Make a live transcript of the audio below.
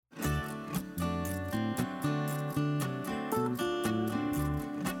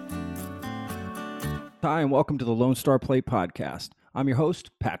Hi, and welcome to the Lone Star Play Podcast. I'm your host,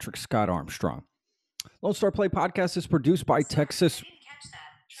 Patrick Scott Armstrong. Lone Star Play Podcast is produced by Texas. I didn't catch that.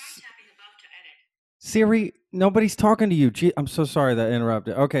 Try tapping above to edit. Siri, nobody's talking to you. Gee, I'm so sorry that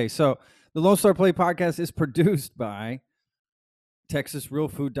interrupted. Okay, so the Lone Star Play Podcast is produced by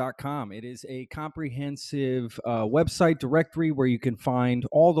TexasRealFood.com. It is a comprehensive website directory where you can find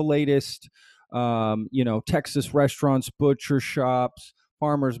all the latest, Texas restaurants, butcher shops,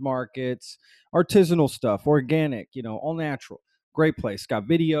 farmers markets, artisanal stuff, organic, all natural. Great place. Got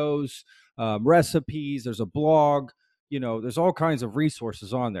videos, recipes. There's a blog. There's all kinds of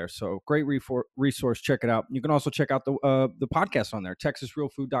resources on there. So great resource. Check it out. You can also check out the podcast on there,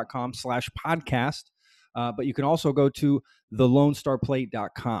 TexasRealFood.com/podcast. But you can also go to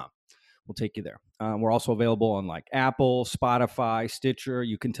thelonestarplate.com. We'll take you there. We're also available on like Apple, Spotify, Stitcher.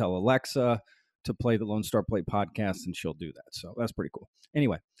 You can tell Alexa to play the Lone Star Plate podcast, and she'll do that. So that's pretty cool.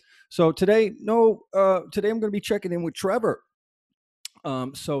 Anyway, so today I'm going to be checking in with Trevor.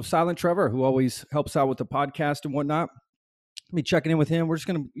 So Silent Trevor, who always helps out with the podcast and whatnot, I'll be checking in with him. We're just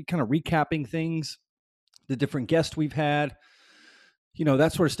going to be kind of recapping things, the different guests we've had,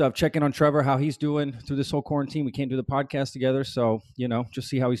 that sort of stuff. Checking on Trevor, how he's doing through this whole quarantine. We can't do the podcast together. So, just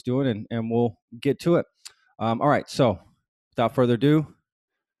see how he's doing and we'll get to it. All right. So without further ado,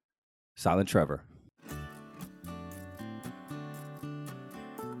 Silent Trevor.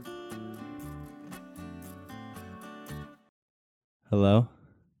 Hello.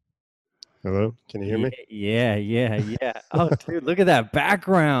 Hello, can you hear me? Yeah. Oh, dude, look at that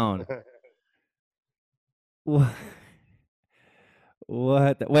background. What?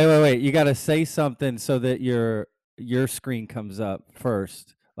 Wait. You got to say something so that your screen comes up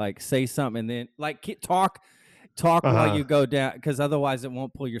first. Like say something and then like talk while you go down, because otherwise it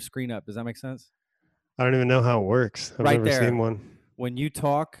won't pull your screen up. Does that make sense? I don't even know how it works. I've Right never there. seen one. When you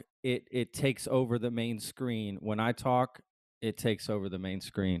talk, it takes over the main screen. When I talk, it takes over the main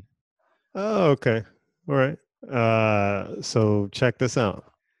screen. Oh, okay. All right. So check this out.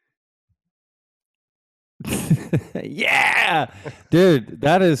 Yeah, dude,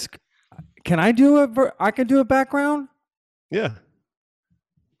 that is. Can I do I can do a background? Yeah.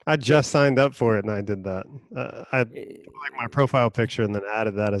 I just signed up for it and I did that. I put like my profile picture and then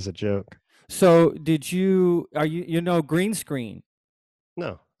added that as a joke. So did you? Are you green screen?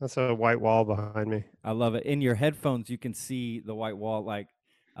 No, that's a white wall behind me. I love it. In your headphones, you can see the white wall. Like,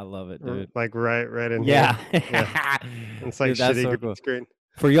 I love it, dude. Like right in Yeah. here. Yeah. It's like Dude, that's shitty so green cool. screen.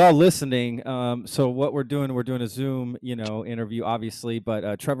 For y'all listening, so what we're doing a Zoom, interview, obviously,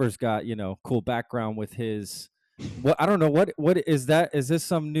 but Trevor's got, cool background with his, I don't know, what is that? Is this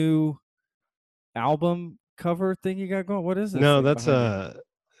some new album cover thing you got going? What is this? No, thing that's behind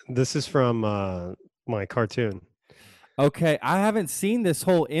you? this is from my cartoon. Okay, I haven't seen this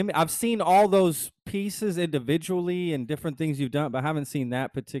whole image. I've seen all those pieces individually and different things you've done, but I haven't seen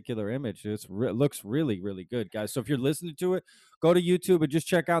that particular image. It looks really, really good, guys. So if you're listening to it, go to YouTube and just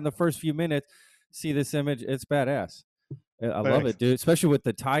check out in the first few minutes. See this image; it's badass. I love it, dude. Especially with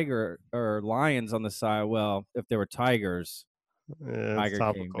the tiger or lions on the side. Well, if there were tigers, Yeah,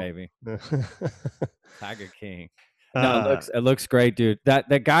 Tiger King, baby, Tiger King. No, it looks great, dude.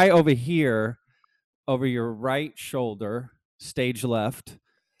 That guy over here, over your right shoulder, stage left.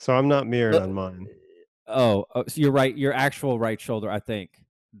 So I'm not mirrored on mine. Oh, so you're right. Your actual right shoulder, I think.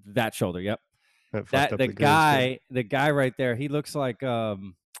 That shoulder, yep. That The guy right there, he looks like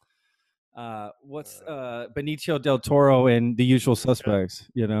Benicio del Toro in The Usual Suspects,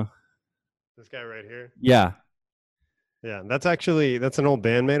 This guy right here. Yeah. Yeah, that's an old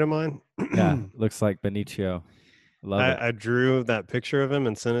bandmate of mine. Yeah, looks like Benicio. Love it. I drew that picture of him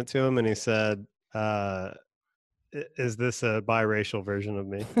and sent it to him, and he said, "Is this a biracial version of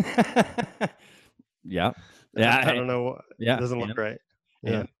me?" Yeah. I don't know. Yeah, it doesn't look right.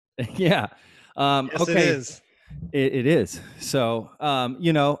 Yeah, yeah. yes, Okay. it is. It is. So,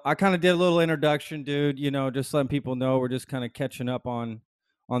 I kind of did a little introduction, dude. Just letting people know we're just kind of catching up on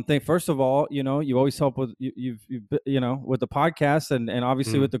things. First of all, you always help with you've with the podcast and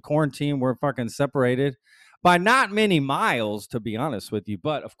obviously with the quarantine, we're fucking separated by not many miles, to be honest with you.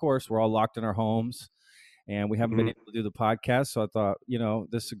 But of course, we're all locked in our homes, and we haven't been able to do the podcast. So I thought,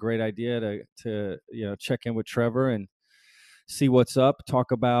 this is a great idea to check in with Trevor and see what's up,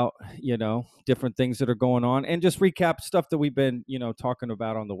 talk about, different things that are going on, and just recap stuff that we've been, talking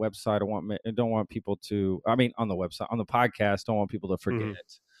about on the website. I don't want people to, on the website, on the podcast, don't want people to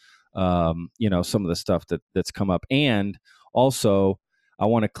forget, some of the stuff that's come up. And also I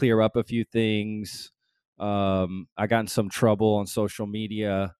want to clear up a few things. I got in some trouble on social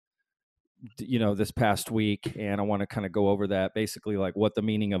media this past week, and I want to kind of go over that, basically like what the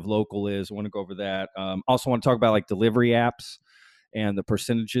meaning of local is. I want to go over that. Also want to talk about like delivery apps and the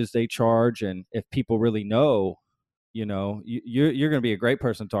percentages they charge, and if people really know, you're going to be a great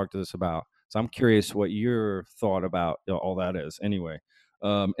person to talk to this about. So I'm curious what your thought about all that is. Anyway,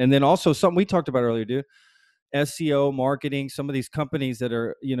 and then also something we talked about earlier, dude. SEO marketing, some of these companies that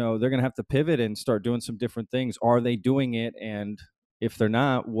are, they're going to have to pivot and start doing some different things. Are they doing it? And if they're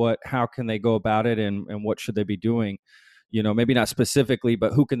not, how can they go about it, and what should they be doing? Maybe not specifically,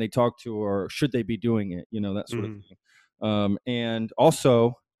 but who can they talk to, or should they be doing it? That sort of thing. And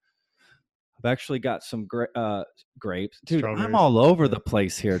also, I've actually got some grapes, dude. I'm all over the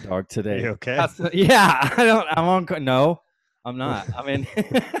place here, dog. Today. You okay? Yeah, I'm on. No, I'm not. I mean,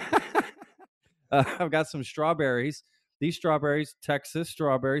 I've got some strawberries. These strawberries, Texas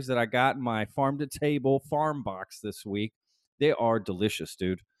strawberries, that I got in my farm to table farm box this week. They are delicious,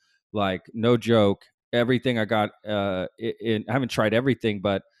 dude. Like, no joke. Everything I got, I haven't tried everything,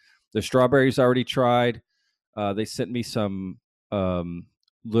 but the strawberries I already tried. They sent me some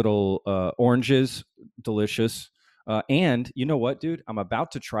little oranges, delicious. And you know what, dude? I'm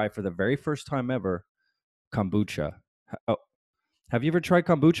about to try for the very first time ever kombucha. Oh, have you ever tried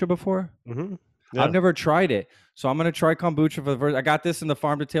kombucha before? Mm-hmm. I've Yeah. never tried it, so I'm gonna try kombucha for the first. I got this in the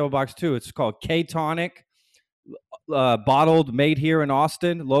farm to table box too. It's called K Tonic, bottled, made here in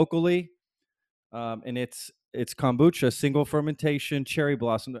Austin locally, and it's kombucha, single fermentation, cherry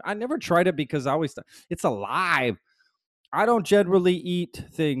blossom. I never tried it because I always thought it's alive. I don't generally eat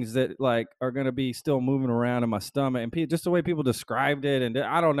things that like are gonna be still moving around in my stomach, and just the way people described it, and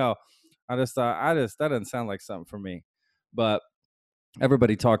I don't know. I just thought that doesn't sound like something for me, but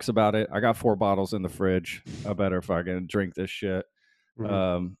everybody talks about it. I got 4 bottles in the fridge. I better fucking drink this shit.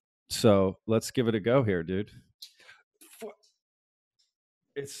 Mm-hmm. So let's give it a go here, dude.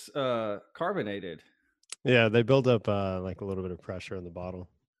 It's carbonated. Yeah, they build up like a little bit of pressure in the bottle.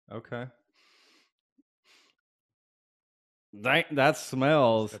 Okay. That It's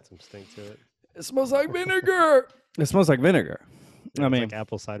smells. got some stink to it. It smells like vinegar. It smells like vinegar. Yeah, I it's mean, like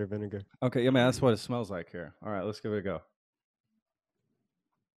apple cider vinegar. okay, yeah, man, that's what it smells like here. All right, let's give it a go.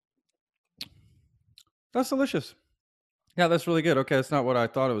 That's delicious. Yeah, that's really good. Okay, that's not what I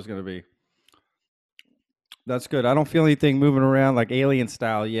thought it was going to be. That's good. I don't feel anything moving around like alien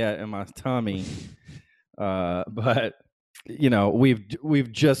style yet in my tummy. But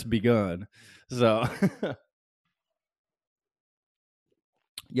we've just begun. So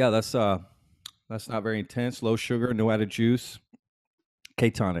yeah, that's not very intense. Low sugar, no added juice.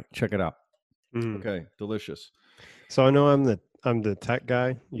 K-tonic. Check it out. Mm. Okay, delicious. So I know I'm the tech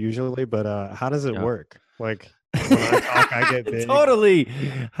guy usually, but how does it Yeah. work? Like when I talk, I get big. Totally.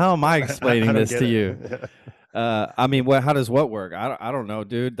 How am I I explaining don't this get to it. you? I mean, how does what work? I don't know,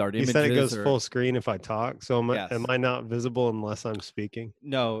 dude. Our You said it images goes full screen if I talk. So am Yes. I not visible unless I'm speaking?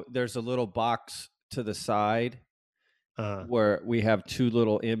 No, there's a little box to the side Uh, where we have 2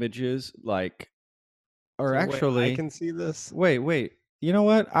 little images, like, or so wait, I actually, can see this. wait. You know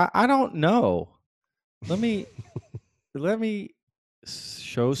what? I don't know. Let me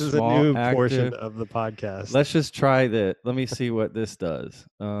show This is a small new portion active. of the podcast. Let's just try that. Let me see what this does.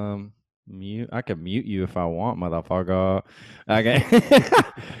 Mute. I can mute you if I want, motherfucker. Okay.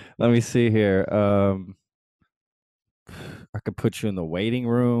 Let me see here. I could put you in the waiting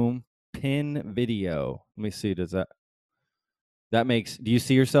room. Pin video. Let me see. Does that makes? Do you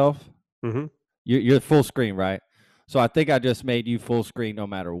see yourself? Mm-hmm. You're full screen, right? So I think I just made you full screen no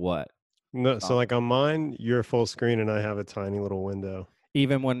matter what. No, so like on mine, you're full screen and I have a tiny little window.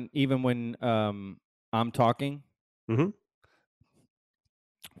 Even when I'm talking. Mm-hmm.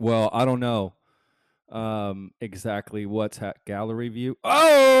 Well, I don't know exactly what's gallery view.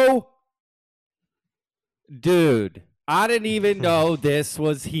 Oh, dude, I didn't even know this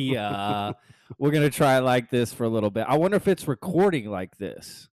was here. We're gonna try it like this for a little bit. I wonder if it's recording like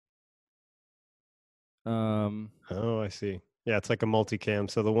this. Oh, I see. Yeah, it's like a multicam.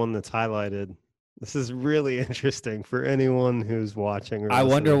 So the one that's highlighted. This is really interesting for anyone who's watching or I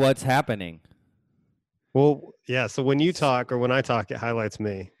wonder listening. what's happening. Well, yeah. So when you talk or when I talk, it highlights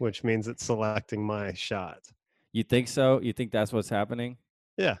me, which means it's selecting my shot. You think so? You think that's what's happening?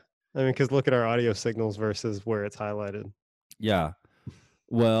 Yeah. I mean, because look at our audio signals versus where it's highlighted. Yeah.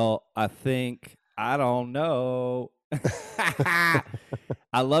 Well, I don't know.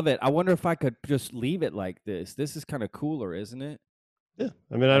 I love it. I wonder if I could just leave it like this. This is kind of cooler, isn't it? Yeah.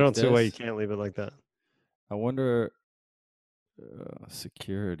 I mean, I Like don't see why you this? can't leave it like that. I wonder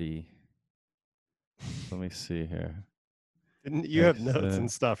security. Let me see here. You have notes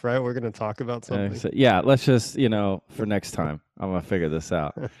and stuff, right? We're going to talk about something. Yeah, let's just, for next time, I'm going to figure this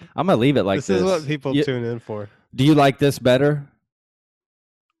out. I'm going to leave it like this. This is what people tune in for. Do you like this better?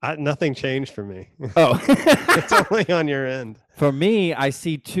 Nothing changed for me. Oh. It's only on your end. For me, I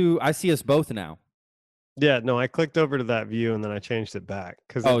see us both now. Yeah, no, I clicked over to that view and then I changed it back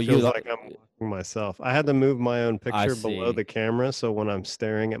because it feels like I'm watching myself. I had to move my own picture below the camera, so when I'm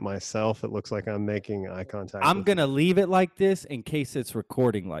staring at myself, it looks like I'm making eye contact. I'm gonna leave it like this in case it's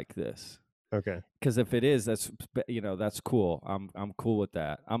recording like this. Okay. Because if it is, that's cool. I'm cool with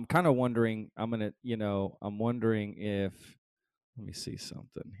that. I'm kind of wondering. I'm wondering if. Let me see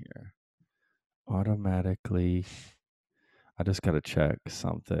something here. Automatically. I just gotta check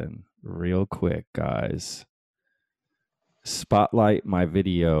something real quick, guys. Spotlight my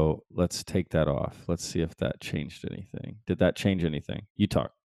video. Let's take that off. Let's see if that changed anything. Did that change anything? You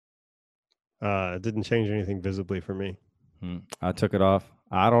talk. It didn't change anything visibly for me. I took it off.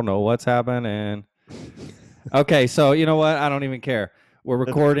 I don't know what's happening. Okay, so you know what? I don't even care. We're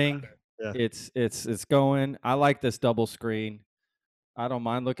recording. Yeah. It's going. I like this double screen. I don't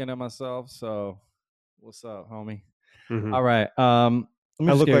mind looking at myself. So, what's up, homie? Mm-hmm. All right. I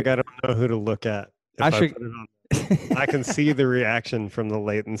look like I don't know who to look at. If I should. Put it on. I can see the reaction from the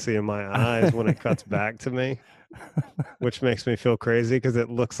latency in my eyes when it cuts back to me, which makes me feel crazy because it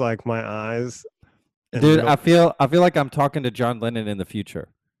looks like my eyes. Dude, I feel like I'm talking to John Lennon in the future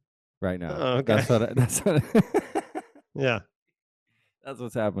right now. Oh, okay. That's what yeah. That's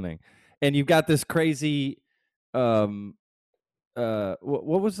what's happening. And you've got this crazy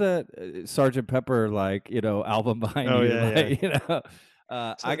what was that Sergeant Pepper album behind you? Yeah.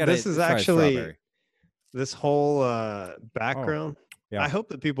 I got this is actually this whole background. Yeah. I hope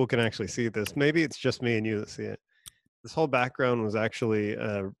that people can actually see this. Maybe it's just me and you that see it. This whole background was actually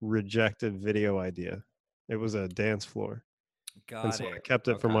a rejected video idea. It was a dance floor. I kept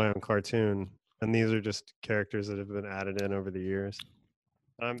it for my own cartoon. And these are just characters that have been added in over the years.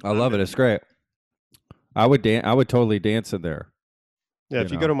 I love it. It's great. I would totally dance in there. Yeah,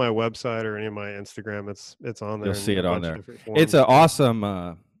 if you go to my website or any of my Instagram, it's on there. You'll see it on there. It's an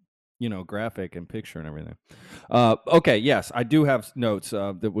awesome graphic and picture and everything. Okay, yes, I do have notes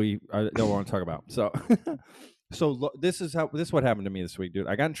that I don't want to talk about. So so this is what happened to me this week, dude.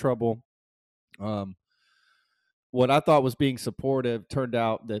 I got in trouble. What I thought was being supportive turned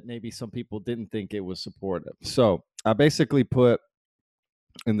out that maybe some people didn't think it was supportive. So I basically put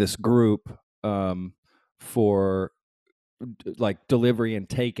in this group for like delivery and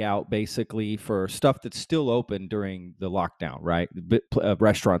takeout, basically for stuff that's still open during the lockdown, right?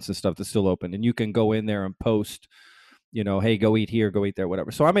 Restaurants and stuff that's still open, and you can go in there and post, hey, go eat here, go eat there,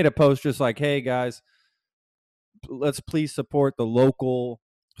 whatever. So I made a post just like, hey guys, let's please support the local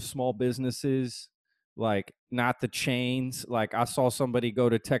small businesses, like not the chains. Like I saw somebody go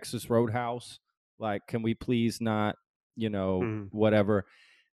to Texas Roadhouse. Like, can we please not, whatever.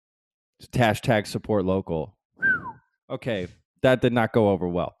 Hashtag support local. Okay, that did not go over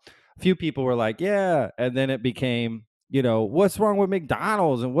well. A few people were like, yeah. And then it became, what's wrong with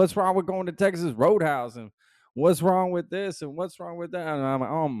McDonald's and what's wrong with going to Texas Roadhouse and what's wrong with this and what's wrong with that? And I'm like,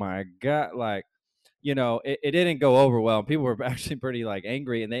 oh my God. Like, it didn't go over well. People were actually pretty like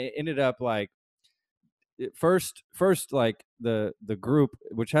angry, and they ended up like first like the group,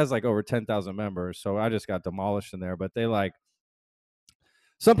 which has like over 10,000 members. So I just got demolished in there, but they like,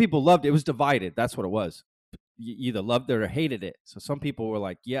 some people loved it. It was divided. That's what it was. You either loved it or hated it. So some people were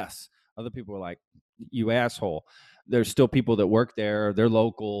like, yes. Other people were like, you asshole. There's still people that work there. They're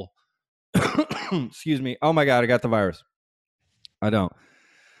local. Excuse me. Oh my God, I got the virus. I don't.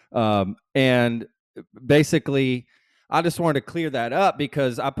 And basically, I just wanted to clear that up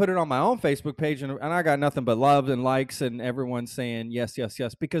because I put it on my own Facebook page and I got nothing but love and likes and everyone saying yes, yes,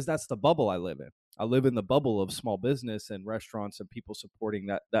 yes, because that's the bubble I live in. I live in the bubble of small business and restaurants and people supporting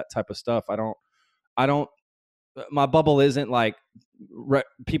that type of stuff. I don't, my bubble isn't like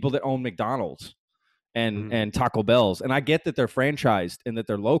people that own McDonald's and Taco Bell's. And I get that they're franchised and that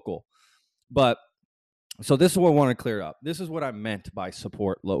they're local, but so this is what I want to clear up. This is what I meant by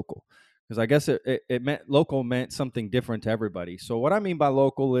support local, because I guess it meant local meant something different to everybody. So what I mean by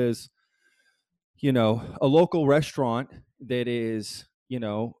local is, a local restaurant that is,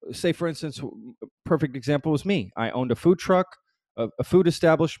 say for instance, perfect example was me. I owned a food truck, a food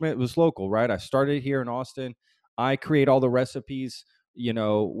establishment. It was local, right? I started here in Austin. I create all the recipes,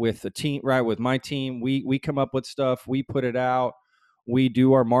 with the team, right? With my team, we come up with stuff, we put it out, we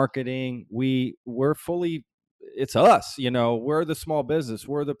do our marketing, we're fully, it's us, we're the small business,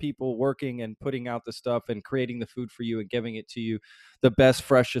 we're the people working and putting out the stuff and creating the food for you and giving it to you, the best,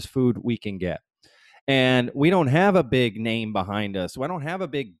 freshest food we can get. And we don't have a big name behind us. I don't have a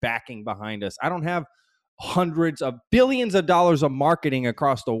big backing behind us. I don't have hundreds of billions of dollars of marketing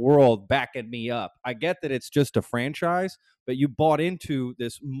across the world backing me up. I get that it's just a franchise, but you bought into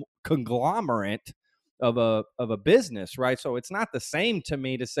this conglomerate of a business, right? So it's not the same to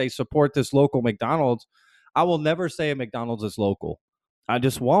me to say support this local McDonald's. I will never say a McDonald's is local. I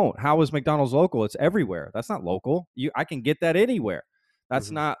just won't. How is McDonald's local? It's everywhere. That's not local. I can get that anywhere. That's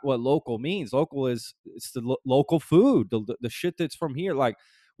Mhm. not what local means. Local is it's the local food, the shit that's from here. Like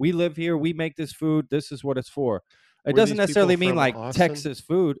we live here, we make this food. This is what it's for. It Were doesn't these people necessarily mean from like Austin? Texas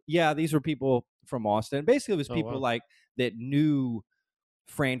food. Yeah, these were people from Austin. Basically, it was Oh, people wow. like that knew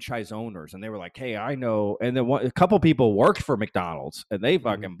franchise owners, and they were like, "Hey, I know." And then a couple people worked for McDonald's, and they Mhm.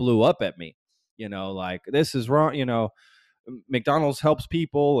 fucking blew up at me. Like this is wrong. McDonald's helps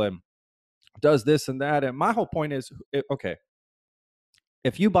people and does this and that. And my whole point is, okay,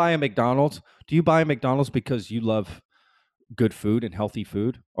 if you buy a McDonald's, do you buy a McDonald's because you love good food and healthy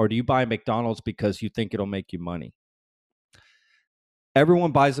food, or do you buy McDonald's because you think it'll make you money?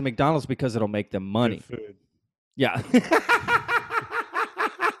 Everyone buys a McDonald's because it'll make them Good money. food. Yeah.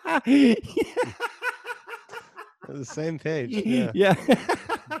 The same page. Yeah. Yeah.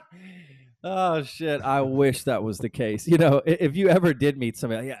 Oh shit! I wish that was the case. If you ever did meet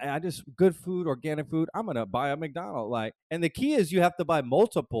somebody, yeah, I just good food, organic food. I'm gonna buy a McDonald's. And the key is you have to buy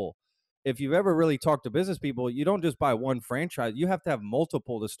multiple. If you've ever really talked to business people, you don't just buy one franchise. You have to have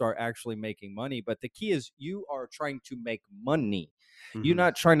multiple to start actually making money. But the key is you are trying to make money. You're Mhm.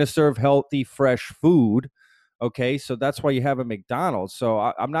 not trying to serve healthy, fresh food. Okay, so that's why you have a McDonald's. So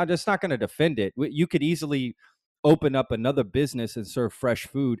I'm not going to defend it. You could easily open up another business and serve fresh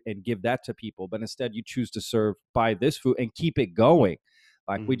food and give that to people, but instead you choose to buy this food and keep it going.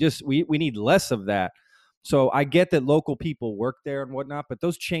 Like Mhm. we need less of that. So I get that local people work there and whatnot, but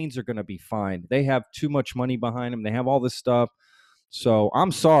those chains are going to be fine. They have too much money behind them. They have all this stuff. So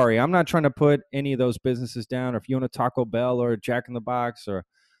I'm sorry. I'm not trying to put any of those businesses down. Or if you own a Taco Bell or a Jack in the Box or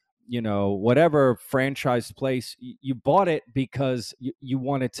whatever franchise place, you bought it because you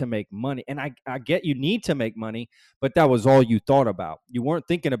wanted to make money. And I get you need to make money, but that was all you thought about. You weren't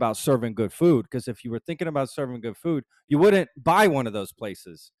thinking about serving good food, because if you were thinking about serving good food, you wouldn't buy one of those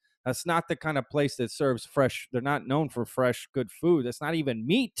places. That's not the kind of place that serves fresh. They're not known for fresh, good food. That's not even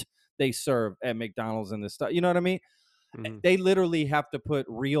meat they serve at McDonald's and this stuff. You know what I mean? Mhm. They literally have to put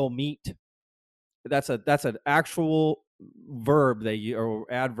real meat. That's an actual verb or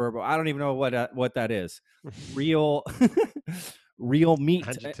adverb. I don't even know what that is. Real real meat.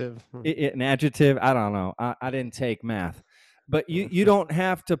 Adjective. An adjective. I don't know. I didn't take math, but you don't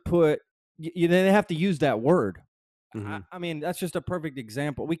have to put. You didn't have to use that word. Mhm. I mean, that's just a perfect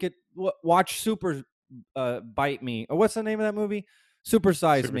example. We could watch Super Bite Me. Or what's the name of that movie? Super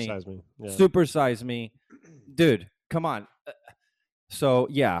Size Me. Supersize me. Yeah. Super Size Me, dude. Come on. So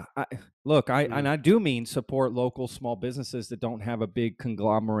yeah, and Mhm. I do mean support local small businesses that don't have a big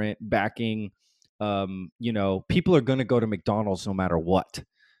conglomerate backing. People are going to go to McDonald's no matter what,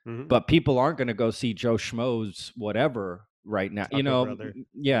 Mhm. but people aren't going to go see Joe Schmo's whatever right now. Taco Brother. Yeah.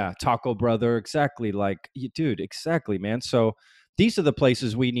 Yeah, Taco Brother, exactly. Like, dude, exactly, man. So these are the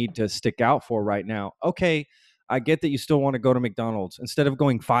places we need to stick out for right now. Okay, I get that you still want to go to McDonald's instead of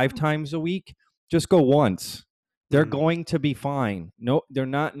going 5 times a week. Just go once. They're Mhm. going to be fine. No, they're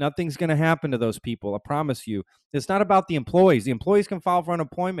not. Nothing's going to happen to those people. I promise you. It's not about the employees. The employees can file for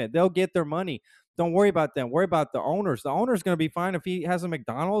unemployment. They'll get their money. Don't worry about them. Worry about the owners. The owner's going to be fine if he has a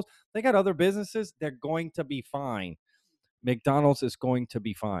McDonald's. They got other businesses. They're going to be fine. McDonald's is going to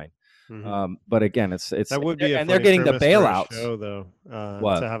be fine. Mhm. But again, it's That would be a and they're funny getting the premise for a bailouts. show, though. To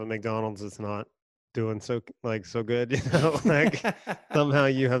What? have a McDonald's that's not doing so good. Like somehow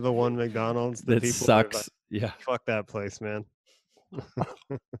you have the one McDonald's that That people are like, sucks. Yeah, "Fuck that place, man."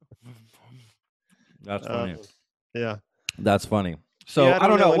 that's Uh, funny. yeah. That's funny. So Yeah, I I don't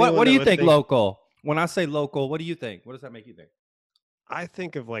don't know. know What anyone do that you would think think. local? When I say local, what do you think? What does that make you think? I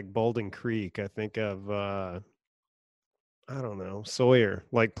think of like Bolden Creek. I think of I don't know, Sawyer,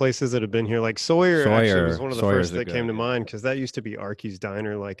 like places that have been here. Like Sawyer actually was one of the Sawyer's first a that came good, to yeah. mind because that used to be Arky's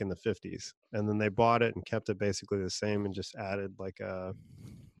Diner like in the 50s. And then they bought it and kept it basically the same and just added like a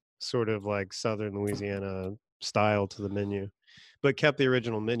sort of like Southern Louisiana style to the menu, but kept the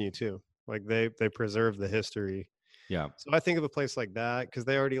original menu too. Like they preserved the history. Yeah. So I think of a place like that because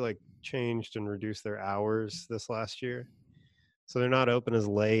they already like changed and reduced their hours this last year. So they're not open as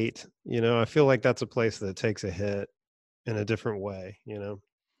late. I feel like that's a place that takes a hit in a different way.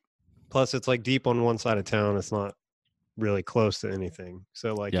 Plus, it's like deep on one side of town. It's not really close to anything.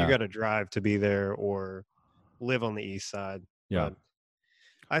 So like you Yeah. got to drive to be there or live on the east side. Yeah. But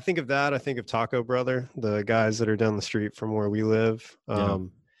I think of that. I think of Taco Brother, the guys that are down the street from where we live. Yeah.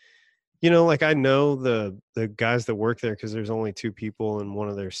 You know, like I know the guys that work there because there's only 2 people and one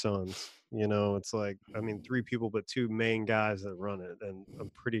of their sons. You know, it's like, I mean, 3 people, but 2 main guys that run it, and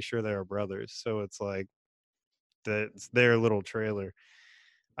I'm pretty sure they are brothers. So it's like that's their little trailer.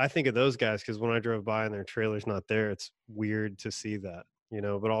 I think of those guys because when I drove by and their trailer's not there, it's weird to see that, you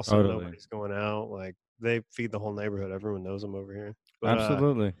know. But also Totally. nobody's going out. Like they feed the whole neighborhood. Everyone knows them over here. But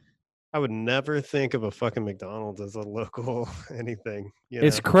Absolutely. I would never think of a fucking McDonald's as a local anything, you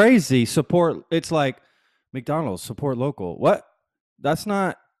It's know? crazy. Support. It's like McDonald's support local. What? That's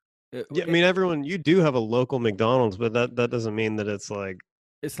not. Yeah, I mean, everyone you do have a local McDonald's, but that doesn't mean that it's like,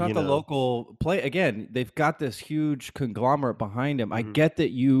 It's not you the know. local play. Again, they've got this huge conglomerate behind them. I Mhm, get that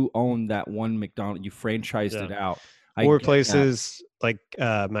you own that one McDonald's. You franchised yeah. it out. I Or get that. places like,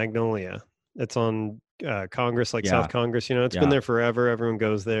 Magnolia. It's on, Congress, like South Yeah. Congress, you know, it's been Yeah. there forever, everyone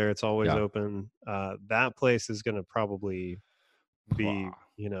goes there, it's always Yeah. open. That place is gonna probably be, Pwah.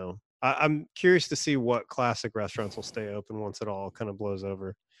 you know, I'm curious to see what classic restaurants will stay open once it all kind of blows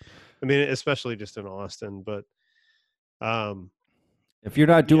over. I mean, especially just in Austin, but, um, If you're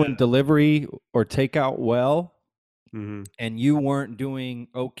not yeah. doing delivery or takeout well, Mhm. and you weren't doing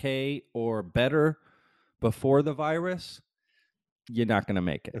okay or better before the virus, you're not going to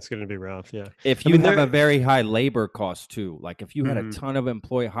make it. It's gonna be rough, yeah. If I you mean, have a there. very high labor cost too, like if you had a Mhm, ton of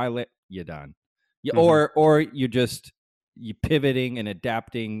employee you're done. You, mhm. or you pivoting and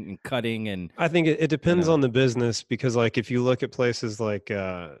adapting and cutting and I think it you depends know on the business because, like, if you look at places like,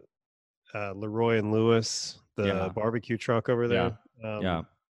 Leroy and Lewis, the yeah, barbecue truck over yeah, there, yeah,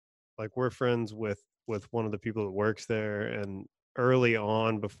 like, we're friends with one of the people that works there, and early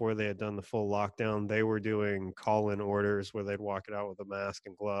on, before they had done the full lockdown, they were doing call-in orders where they'd walk it out with a mask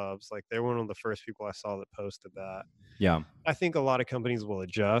and gloves, like, they were one of the first people I saw that posted that. yeah. I think a lot of companies will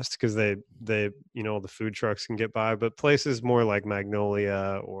adjust because they you know, the food trucks can get by, but places more like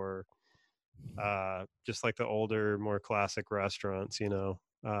Magnolia or, just like the older, more classic restaurants, you know,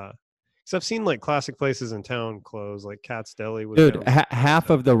 uh 'cause I've seen, like, classic places in town close, like Cat's Deli was Dude, down south half at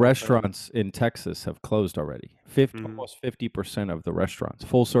of the one time. restaurants in Texas have closed already. 50, Mhm, almost 50% of the restaurants,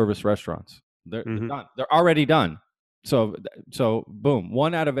 full service restaurants, they're mhm, done. They're already done. So boom,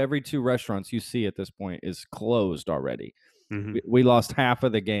 one out of every two restaurants you see at this point is closed already. mhm, We lost half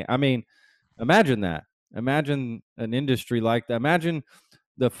of the game. I mean, imagine that. Imagine an industry like that. Imagine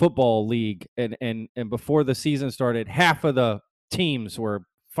the football league and before the season started, half of the teams were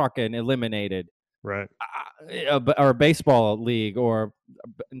fucking eliminated right, or a baseball league or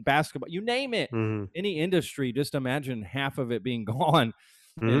basketball, you name it, mhm, any industry. Just imagine half of it being gone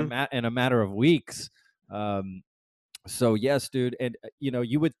mhm, in a matter of weeks. Um, so yes, dude, and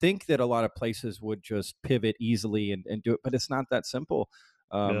you would think that a lot of places would just pivot easily and do it, but it's not that simple.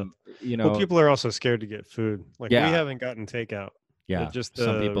 yeah. Um, you Well, know, people are also scared to get food, like, we yeah, haven't gotten takeout. It yeah. just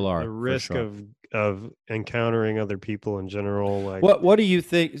Some people the are for risk sure. of encountering other people in general, like. What do you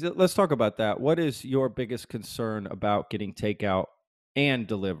think? Let's talk about that. What is your biggest concern about getting takeout and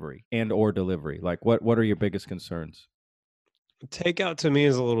delivery and or delivery? Like what are your biggest concerns? Takeout to me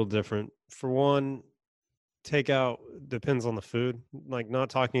is a little different. For one, takeout depends on the food. Like, not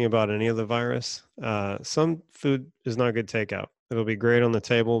talking about any of the virus. Some food is not good takeout. It'll be great on the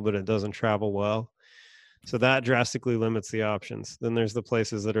table, but it doesn't travel well. So that drastically limits the options. Then there's the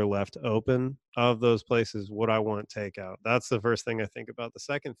places that are left open. Of those places, would I want takeout? That's the first thing I think about. The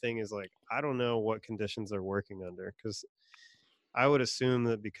second thing is, like, I don't know what conditions they're working under because I would assume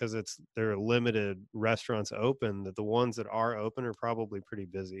that because there are limited restaurants open, that the ones that are open are probably pretty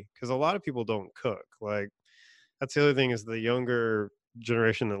busy. Because a lot of people don't cook. Like, that's the other thing is the younger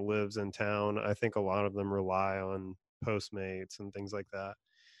generation that lives in town. I think a lot of them rely on Postmates and things like that.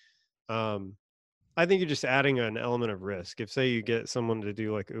 Um, I think you're just adding an element of risk. If say you get someone to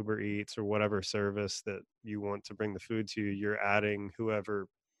do like Uber Eats or whatever service that you want to bring the food to, you're adding whoever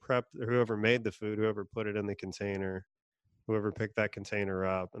prepped or whoever made the food, whoever put it in the container, whoever picked that container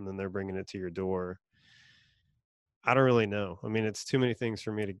up, and then they're bringing it to your door. I don't really know. I mean, it's too many things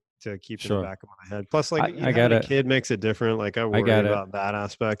for me to keep in the Sure. back of my head. Plus, like, I having get a it. kid makes it different. Like, I I worry get it. about that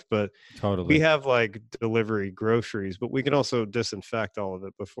aspect, but we Totally. have like delivery groceries, but we can also disinfect all of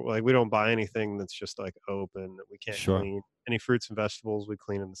it before. Like, we don't buy anything that's just like open that we can't Sure. clean. Any fruits and vegetables we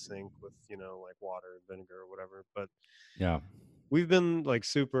clean in the sink with, like water and vinegar or whatever. But Yeah. we've been like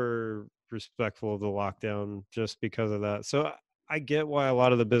super respectful of the lockdown just because of that. So I get why a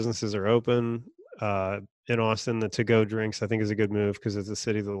lot of the businesses are open. In Austin, the to-go drinks I think is a good move because it's a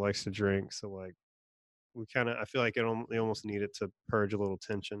city that likes to drink. So, like, I feel like they almost need it to purge a little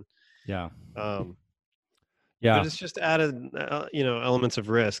tension. Yeah. Um, but Yeah. it's just added, elements of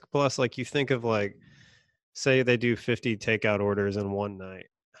risk. Plus, like, you think of, like, say they do 50 takeout orders in one night.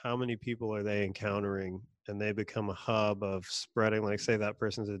 How many people are they encountering? And they become a hub of spreading, like, say that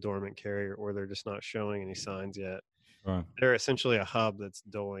person's a dormant carrier or they're just not showing any signs yet. Sure. They're essentially a hub that's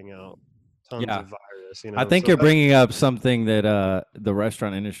doling out tons Yeah. of virus, I think So you're that bringing up something that the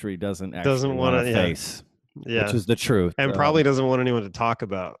restaurant industry doesn't actually doesn't want to want to, yeah, face, which yeah, is the truth. and probably doesn't want anyone to talk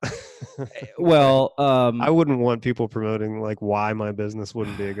about. Well, I wouldn't want people promoting, like, why my business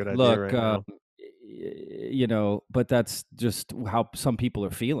wouldn't be a good idea look, right now. but that's just how some people are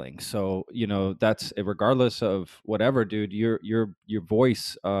feeling. So, that's regardless of whatever, dude. Your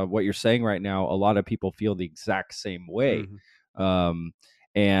voice, what you're saying right now, a lot of people feel the exact same way, Mhm, um,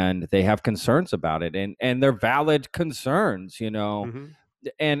 and they have concerns about it, and they're valid concerns. mhm,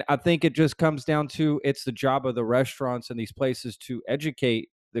 And I think it just comes down to it's the job of the restaurants and these places to educate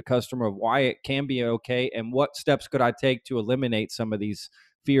the customer of why it can be okay and what steps could I take to eliminate some of these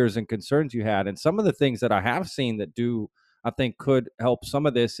fears and concerns you had. And some of the things that I have seen that do I think could help some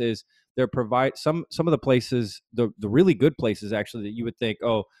of this is they're provide some of the places, the really good places actually that you would think,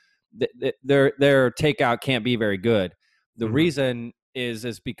 oh, their takeout can't be very good. The mhm, reason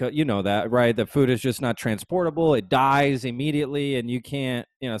is because that, right? The food is just not transportable. It dies immediately and you can't,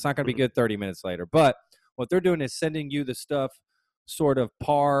 it's not going to be mhm. good 30 minutes later. But what they're doing is sending you the stuff sort of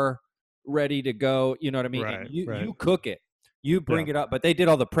par ready to go, you know what I mean? And Right, right. you cook it. You Yeah. bring it up, but they did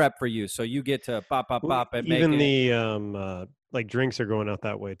all the prep for you. So you get to pop pop Well, pop and make even it. the, like, drinks are going out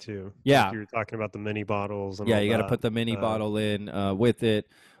that way too. Like, Yeah. you were talking about the mini bottles and Yeah, all you got to that. put the mini Um bottle in with it.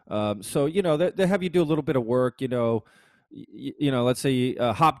 So they have you do a little bit of work. Let's say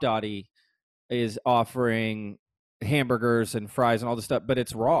Hop Dotty is offering hamburgers and fries and all this stuff, but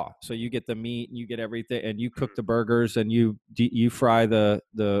it's raw. So you get the meat and you get everything, and you cook the burgers and you fry the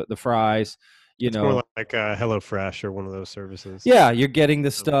fries. You It's more know, like, HelloFresh or one of those services. yeah, you're getting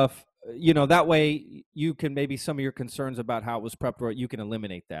the Um, stuff. That way you can maybe some of your concerns about how it was prepped, right, you can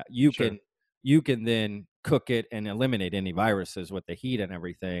eliminate that. sure. You can then cook it and eliminate any viruses with the heat and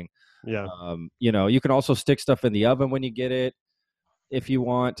everything. Yeah. You can also stick stuff in the oven when you get it if you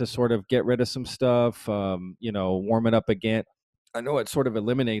want to sort of get rid of some stuff. Warm it up again. I know it sort of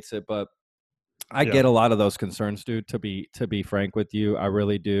eliminates it, but I Yeah. get a lot of those concerns, dude. To be frank with you, I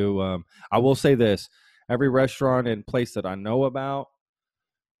really do. I will say this: every restaurant and place that I know about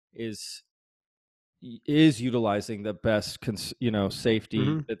is is utilizing the best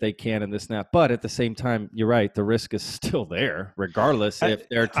safety Mhm. that they can in this snap, but at the same time you're right, the risk is still there regardless I if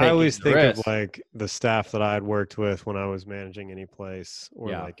they're I taking always the think of, risk. like, the staff that I had worked with when I was managing any place,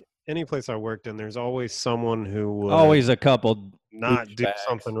 or, Yeah, like, any place I worked in, there's always someone who would always a couple not do douchebags.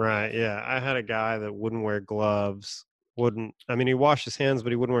 something right. Yeah, I had a guy that wouldn't wear gloves, wouldn't I mean, he washed his hands,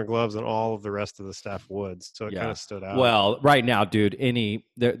 but he wouldn't wear gloves, and all of the rest of the staff would, so it Yeah. kinda stood out. Well, right now, dude,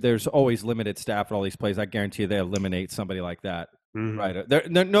 there's always limited staff at all these places. I guarantee you they eliminate somebody like that. Mhm, Right. There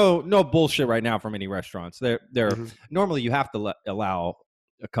no bullshit right now from any restaurants. They're mhm, normally you have to allow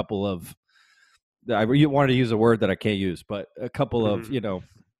a couple of you wanted to use a word that I can't use, but a couple of, mhm.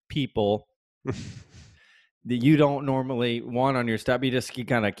 people that you don't normally want on your staff. You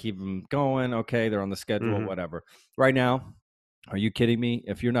kind of keep them going. Okay, they're on the schedule, Mhm, whatever. Right now, are you kidding me?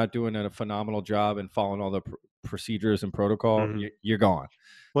 If you're not doing a phenomenal job and following all the procedures and protocol, mhm. you're gone.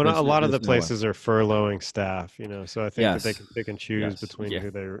 Well, a lot of There's the no way. places are furloughing staff, so I think that they Yes. can pick and choose Yes. between Yeah.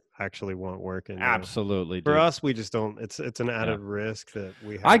 who they actually want working. Absolutely, For dude. us, we just don't, it's an Yeah. added risk that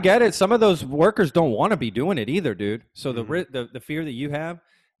we I have get to. it. Some of those workers don't want to be doing it either, dude. So Mhm, the fear that you have,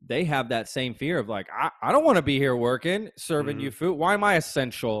 they have that same fear of like, I don't want to be here working, serving you mhm, food. Why am I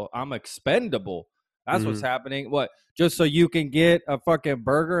essential? I'm expendable. That's what's mhm, happening. What? Just so you can get a fucking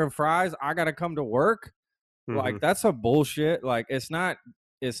burger and fries, I gotta come to work? Like mhm. that's a bullshit. Like it's not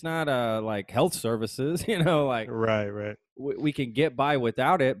like health services, like Right, right. we can get by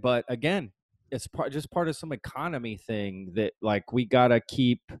without it. But again, it's just part of some economy thing that like we gotta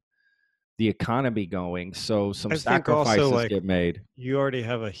keep the economy going, so some I think also, sacrifices like, get made. you already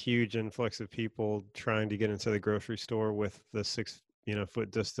have a huge influx of people trying to get into the grocery store with the 6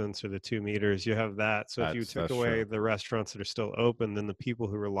 foot distance or the 2 meters. You have that. So if you took That's away true. the restaurants that are still open, then the people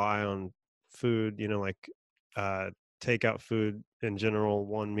who rely on food, like, uh, takeout food in general,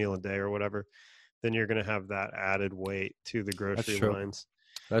 one meal a day or whatever, then you're going to have that added weight to the That's grocery true. lines.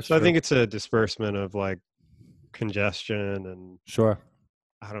 That's So I true. think it's a disbursement of, like, congestion, and Sure.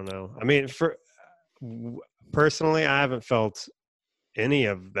 I don't know. I mean, w- personally, I haven't felt any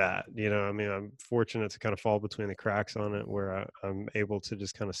of that. I mean, I'm fortunate to kind of fall between the cracks on it, where I'm able to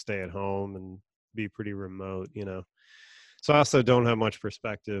just kind of stay at home and be pretty remote. So I also don't have much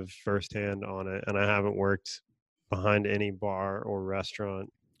perspective firsthand on it, and I haven't worked behind any bar or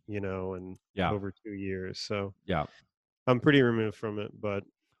restaurant, you know, in over 2 years. So Yeah. I'm pretty removed from it, but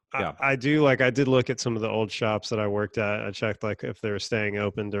Yeah. I do like, I did look at some of the old shops that I worked at. I checked like if they were staying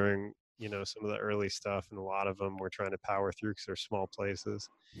open during, you know, some of the early stuff, and a lot of them were trying to power through because they're small places.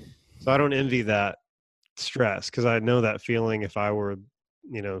 So I don't envy that stress, because I know that feeling. If I were,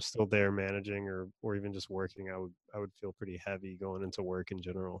 you know, still there managing or even just working, I would feel pretty heavy going into work in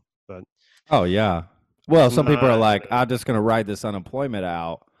general. But Oh yeah. Well, I'm some people not are in like, I'm just going to ride this unemployment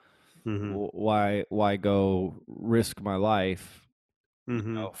out. Mhm. Why go risk my life,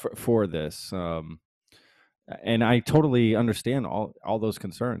 Mhm. for this? And I totally understand all those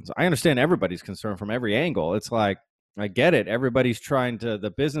concerns. I understand everybody's concern from every angle. It's like, I get it. Everybody's trying to.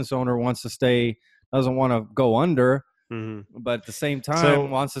 The business owner wants to stay, doesn't want to go under, Mhm. but at the same time So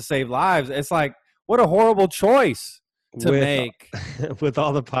wants to save lives. It's like, what a horrible choice to with make. with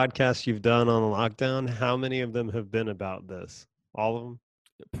all the podcasts you've done on lockdown, how many of them have been about this? All of them?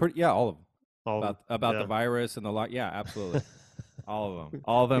 Yeah, all of them. All of them. About the Yeah. virus and yeah, absolutely. All of them.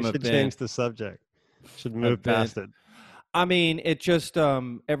 All of them We should change the subject. Should move have been past it. I mean, it just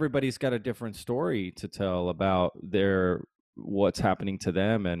everybody's got a different story to tell about what's happening to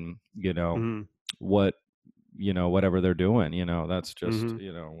them, and Mhm. what whatever they're doing. That's just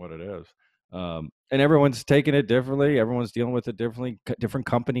Mhm. what it is. And everyone's taking it differently. Everyone's dealing with it differently. Different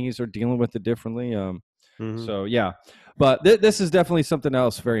companies are dealing with it differently. Mhm. So yeah, but this is definitely something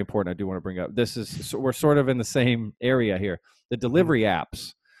else very important. I do want to bring up. So we're sort of in the same area here. The Mhm. delivery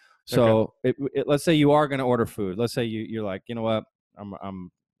apps. Okay. So let's say you are going to order food. Let's say you're like, you know what, I'm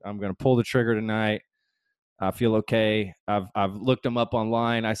going to pull the trigger tonight. I feel okay. I've looked them up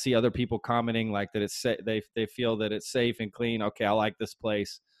online. I see other people commenting like that it's they feel that it's safe and clean. Okay, I like this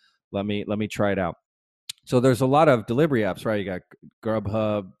place. Let me try it out. So there's a lot of delivery apps, right? You got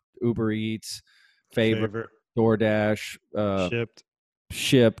Grubhub, Uber Eats, Favor, Favorite. DoorDash, Shipped.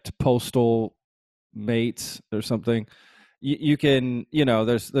 Shipped, Postal Mates, or something. You can,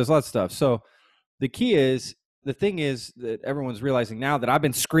 there's lots of stuff. So the thing is that everyone's realizing now, that I've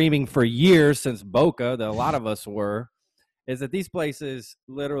been screaming for years, since Boca, that a lot of us were, is that these places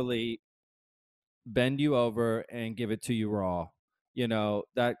literally bend you over and give it to you raw.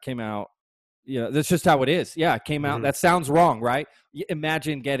 That came out. That's just how it is. Yeah, it came out. Mhm. That sounds wrong, right?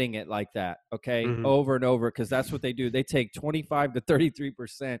 Imagine getting it like that, okay, Mhm. over and over, because that's what they do. They take 25 to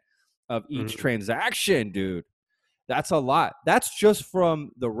 33% of each Mhm. transaction, dude. That's a lot. That's just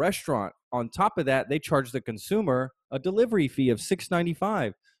from the restaurant. On top of that, they charge the consumer a delivery fee of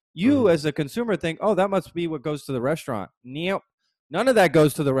 $6.95. You, Mhm. as a consumer, think, oh, that must be what goes to the restaurant. Nope. None of that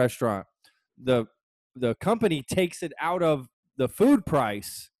goes to the restaurant. The the company takes it out of the food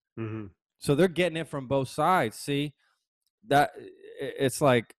price. Mhm. So they're getting it from both sides. See, that it's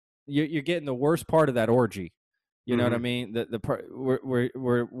like you're getting the worst part of that orgy. You know what I Mhm. mean?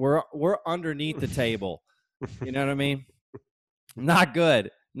 We're underneath the table. You know what I mean? Not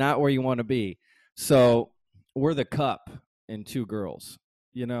good. Not where you want to be. So we're the cup in Two Girls.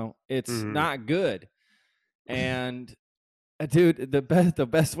 It's Mhm. not good. And dude, the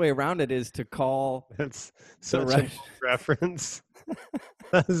best way around it is to call That's the such an rest. old reference.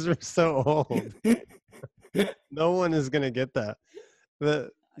 Those are so old. No one is gonna get that.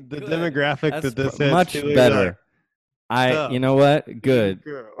 The Good. demographic That's that this hits much to is like, better. You "Sup, know what? two Good.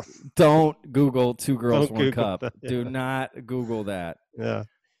 girls." Don't Google Two Girls, Don't One Google Cup. that. Do Yeah. not Google that. Yeah.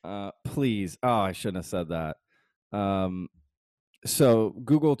 Please. Oh, I shouldn't have said that. Um, so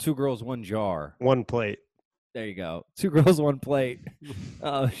Google Two Girls, One Jar. One plate. There you go. Two girls, one plate.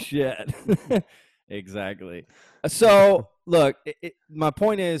 Oh shit. Exactly. So look, my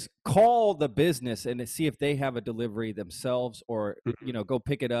point is, call the business and see if they have a delivery themselves, or Mhm. go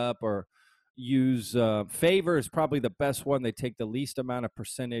pick it up, or use Favor is probably the best one. They take the least amount of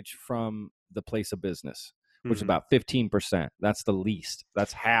percentage from the place of business, which is Mhm. about 15%. That's the least.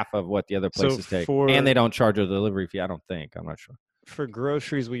 That's half of what the other So places take, and for they don't charge a delivery fee. I don't think. I'm not sure.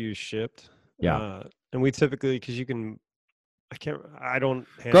 groceries, we use Shipped, Yeah. and we typically, because I don't handle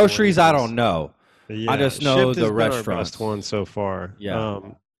any Groceries, of I those. don't know. I Yeah, just know Shipped the has been our best restaurants. one so far. Yeah.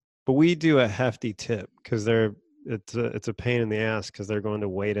 But we do a hefty tip, because it's a pain in the ass, because they're going to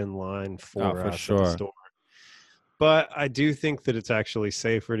wait in line Oh, for for us at the sure. store. But I do think that it's actually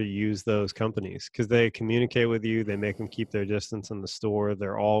safer to use those companies, because they communicate with you. They make them keep their distance in the store.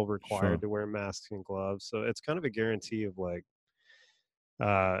 They're all required Sure. to wear masks and gloves. So it's kind of a guarantee of like,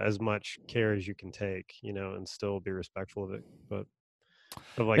 as much care as you can take, and still be respectful of it. But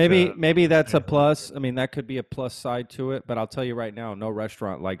of like Maybe that's a yeah, plus. I mean, that could be a plus side to it, but I'll tell you right now, no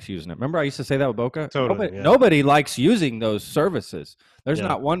restaurant likes using it. Remember, I used to say that with Boca? totally, yeah, Nobody likes using those services. There's yeah.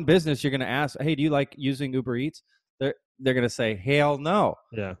 not one business you're going to ask, hey, do you like using Uber Eats? they're going to say, hell no.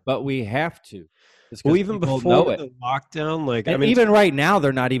 Yeah. But we have to. It's Well, because even people before know it. the lockdown, like, I And mean, even right now,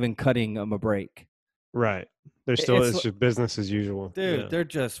 they're not even cutting them a break. right. They're still, It's it's just business as usual. dude, Yeah. they're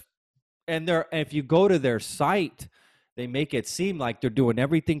just, and if you go to their site, they make it seem like they're doing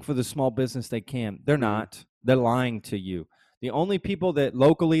everything for the small business they can. They're not. They're lying to you. The only people that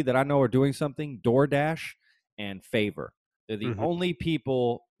locally that I know are doing something, DoorDash and Favor. They're the only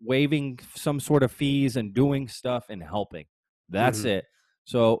people waiving some sort of fees and doing stuff and helping. That's it.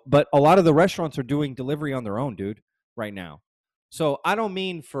 So, but a lot of the restaurants are doing delivery on their own, dude, right now. So I don't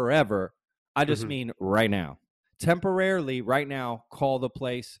mean forever. I just mean right now. Temporarily, right now, call the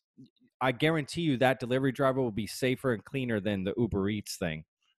place. I guarantee you that delivery driver will be safer and cleaner than the Uber Eats thing.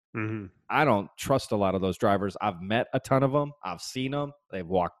 I don't trust a lot of those drivers. I've met a ton of them. I've seen them. They've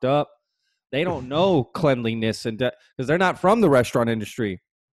walked up. They don't know cleanliness and because they're not from the restaurant industry.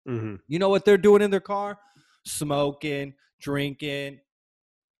 You know what they're doing in their car? Smoking, drinking,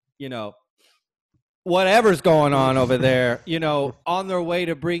 whatever's going on over there, on their way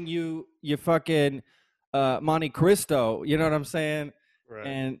to bring you your fucking Monte Cristo. You know what I'm saying? Right.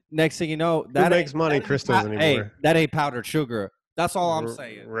 And next thing you know, Who makes Monte Cristos anymore? Hey, that ain't powdered sugar. That's all I'm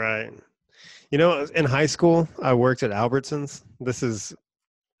saying. Right. In high school, I worked at Albertsons. This is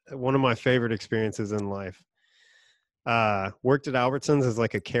one of my favorite experiences in life. Worked at Albertsons as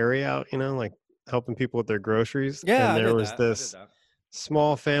like a carryout, like helping people with their groceries. Yeah, and I there did was that. this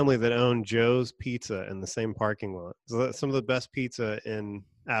small family that owned Joe's Pizza in the same parking lot. So that's some of the best pizza in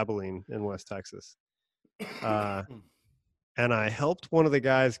Abilene in West Texas. And I helped one of the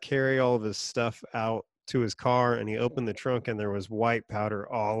guys carry all of his stuff out to his car, and he opened the trunk and there was white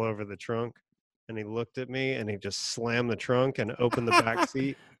powder all over the trunk. And he looked at me and he just slammed the trunk and opened the back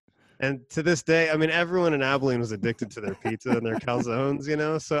seat. And to this day, I mean, everyone in Abilene was addicted to their pizza and their calzones,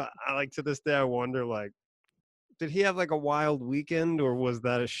 So to this day, I wonder, did he have like a wild weekend, or was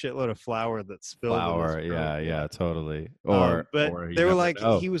that a shitload of flour that spilled in his trunk? Yeah, totally. But Or they were like,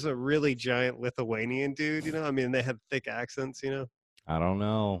 he was a really giant Lithuanian dude, I mean, they had thick accents, I don't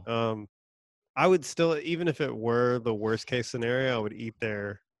know. I would still, even if it were the worst case scenario, I would eat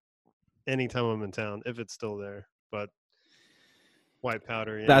there anytime I'm in town if it's still there. But white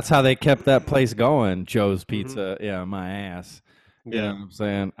powder, yeah. That's how they kept that place going. Joe's Pizza, yeah, my ass. You know what I'm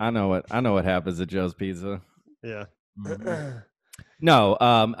saying? I know what happens at Joe's Pizza. Yeah. No,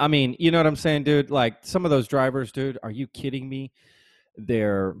 I mean, you know what I'm saying, dude? Like some of those drivers, dude, are you kidding me?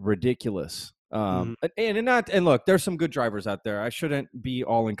 They're ridiculous. And look, there's some good drivers out there. I shouldn't be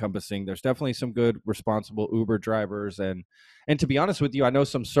all encompassing. There's definitely some good responsible Uber drivers, and to be honest with you, I know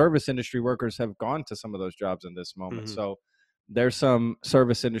some service industry workers have gone to some of those jobs in this moment. So there's some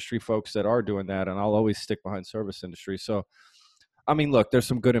service industry folks that are doing that, and I'll always stick behind service industry. So I mean, look, there's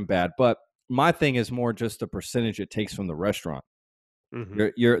some good and bad, but my thing is more just the percentage it takes from the restaurant.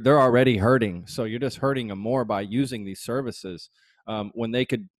 They're already hurting, so you're just hurting them more by using these services when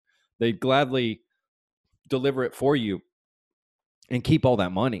they'd gladly deliver it for you and keep all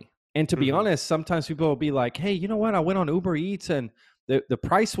that money. And to be honest, sometimes people will be like, hey, you know what? I went on Uber Eats and the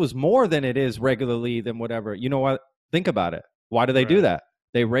price was more than it is regularly than whatever. You know what? Think about it. Why do they do that?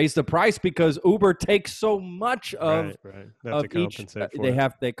 They raise the price because Uber takes so much of each.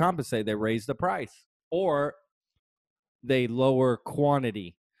 They compensate. They raise the price, or they lower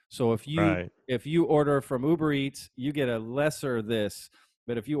quantity. So if you order from Uber Eats, you get a lesser this.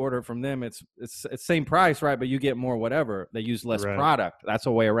 But if you order from them, it's same price, right? But you get more whatever. They use less product. That's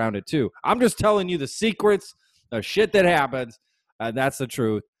a way around it too. I'm just telling you the secrets, the shit that happens. That's the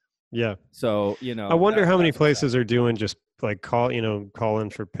truth. Yeah. So, I wonder how many places are doing just like call in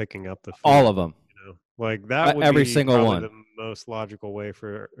for picking up the food. All of them. Like that would every be single probably one. the most logical way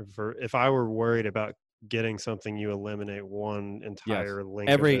for if I were worried about getting something, you eliminate one entire link.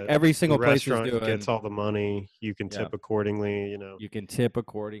 Every single the place restaurant gets all the money. You can tip accordingly. You can tip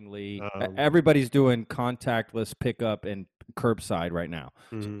accordingly. Everybody's doing contactless pickup and curbside right now.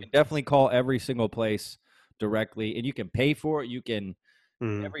 So you can definitely call every single place directly, and you can pay for it. You can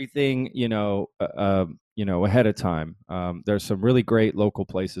everything ahead of time. There's some really great local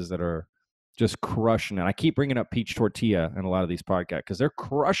places that are just crushing it. I keep bringing up Peach Tortilla in a lot of these podcasts because they're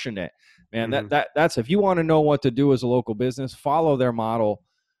crushing it, man. That's if you want to know what to do as a local business, follow their model.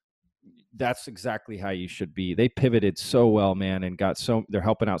 That's exactly how you should be. They pivoted so well, man, and they're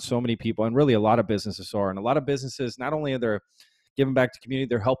helping out so many people, and really a lot of businesses are. And a lot of businesses, not only are they giving back to community,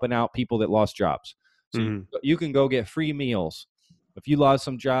 they're helping out people that lost jobs. So you can go get free meals if you lost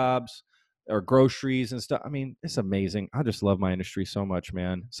some jobs or groceries and stuff. I mean, it's amazing. I just love my industry so much,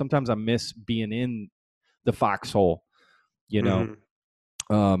 man. Sometimes I miss being in the foxhole,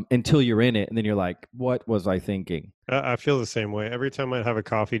 until you're in it, and then you're like, what was I thinking? I feel the same way. Every time I'd have a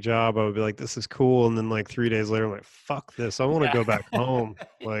coffee job, I would be like, "This is cool," and then like 3 days later, I'm like, "Fuck this! I want to Yeah. go back home."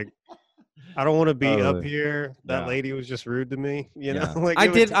 Like, I don't want to be up Totally. here. That Yeah. lady was just rude to me. Yeah. Like I it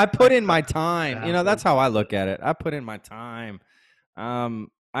would did. take I like put in that my to time. happen. That's how I look at it. I put in my time.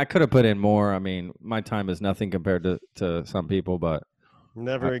 I could have put in more. I mean, my time is nothing compared to some people, but I,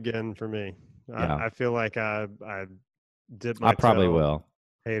 Never again for me. yeah, I feel like I dipped I my probably toe, will.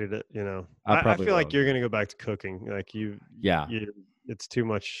 hated it. I I probably feel like will. you're gonna go back to cooking. Like Yeah. it's too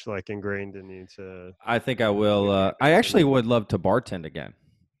much like ingrained in you to I think I will. maybe get I back actually into it. would love to bartend again.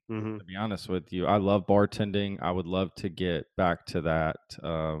 Hmm. To be honest with you, I love bartending. I would love to get back to that.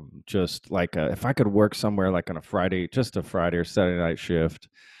 Just like if I could work somewhere like on a Friday, just a Friday or Saturday night shift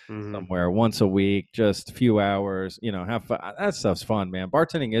Hmm. somewhere once a week, just a few hours, have fun. That stuff's fun, man.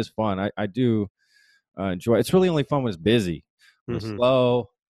 Bartending is fun. I do enjoy. It's really only fun when it's busy. When it's Hmm. slow,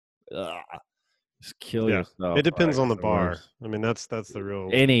 ugh, just kill Yeah. It yourself. depends on It's the the bar. worst. I mean, that's the real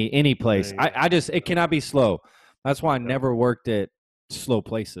Any place. thing. I just it cannot be slow. That's why I Yep. never worked at slow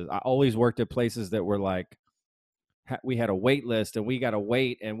places. I always worked at places that were like we had a wait list and we got to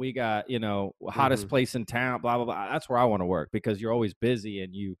wait and we got hottest Hmm. place in town. Blah blah blah. That's where I want to work because you're always busy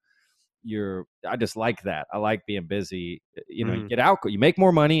and you're. I just like that. I like being busy. You Hmm. get out, you make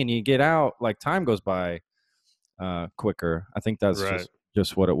more money, and you get out. Like time goes by quicker. I think that's Right.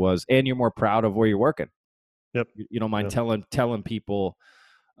 just what it was, and you're more proud of where you're working. Yep. You don't mind Yep. telling people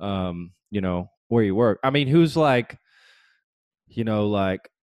where you work. I mean, who's like, like,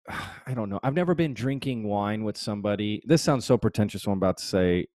 I don't know. I've never been drinking wine with somebody. This sounds so pretentious what I'm about to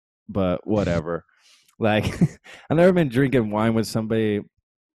say, but whatever. Like, I've never been drinking wine with somebody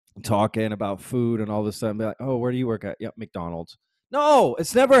talking about food and all this stuff. And be like, oh, where do you work at? Yep, McDonald's. No,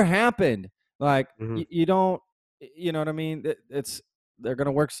 it's never happened. Like, Hmm. you don't, you know what I mean? They're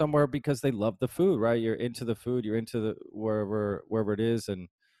gonna work somewhere because they love the food, right? You're into the food. You're into the wherever it is, and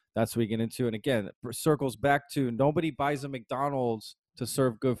that's what you get into. And again, it circles back to nobody buys a McDonald's to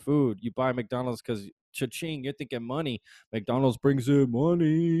serve good food. You buy McDonald's because cha-ching, you're thinking money. McDonald's brings in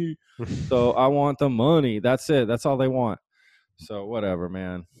money, so I want the money. That's it. That's all they want. So whatever,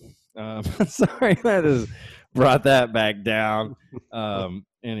 man. Sorry, that has brought that back down.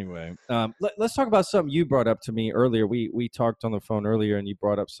 Anyway, let's talk about something you brought up to me earlier. We talked on the phone earlier, and you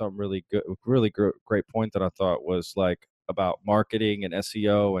brought up something really good, really great point that I thought was like about marketing and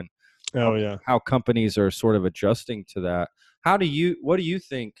SEO and Oh yeah. how companies are sort of adjusting to that. What do you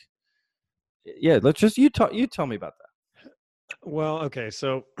think? Yeah, let's just you tell me about that. Well, okay.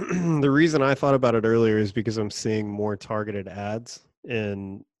 So the reason I thought about it earlier is because I'm seeing more targeted ads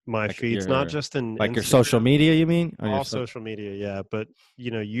in my Like feeds, not your just in like your social Instagram, media, you mean? On your all social media, yeah, but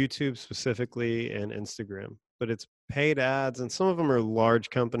YouTube specifically and Instagram. But it's paid ads, and some of them are large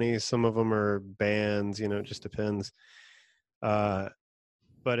companies, some of them are bands. It just depends. Uh,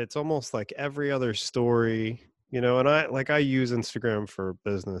 but it's almost like every other story, and I use Instagram for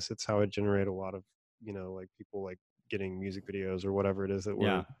business. It's how I generate a lot of, like people like getting music videos or whatever it is that we're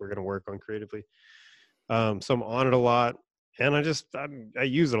Yeah, we're going to work on creatively. So I'm on it a lot, and I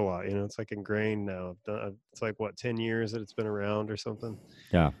use it a lot. It's like ingrained now. It's like what, 10 years that it's been around or something.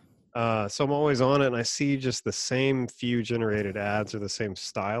 yeah. So I'm always on it, and I see just the same few generated ads or the same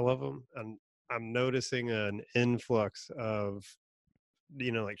style of them, and I'm noticing an influx of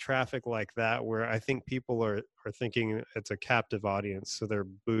like traffic like that, where I think people are thinking it's a captive audience, so they're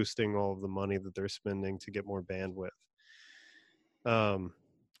boosting all of the money that they're spending to get more bandwidth. um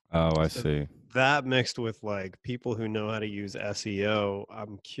Oh, I so see. that mixed with like people who know how to use SEO,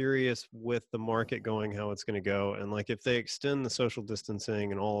 I'm curious with the market going how it's going to go, and like if they extend the social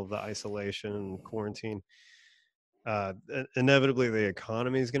distancing and all of the isolation and quarantine, inevitably the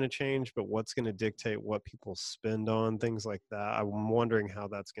economy is going to change, but what's going to dictate what people spend on things like that, I'm wondering how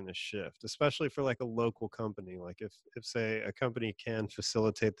that's going to shift, especially for like a local company. Like if say a company can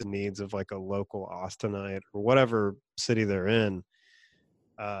facilitate the needs of like a local Austinite or whatever city they're in,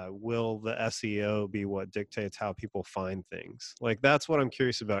 will the SEO be what dictates how people find things? Like that's what I'm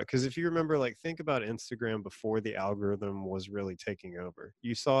curious about, because if you remember, like think about Instagram before the algorithm was really taking over.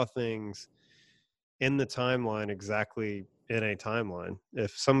 You saw things in the timeline, exactly in a timeline.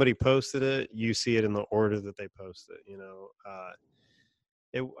 If somebody posted it, you see it in the order that they post it.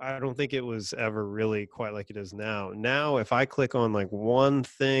 I don't think it was ever really quite like it is now. Now, if I click on like one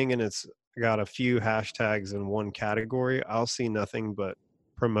thing and it's got a few hashtags in one category, I'll see nothing but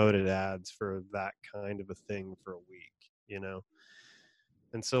promoted ads for that kind of a thing for a week. You know,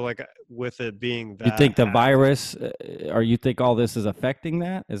 and so like with it being You that think the active. virus, or you think all this is affecting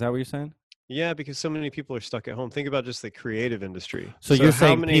that? Is that what you're saying? Yeah, because so many people are stuck at home. Think about just the creative industry. So So you're how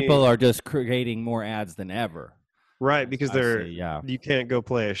saying many people are just creating more ads than ever? Right, because I see. Yeah. you can't go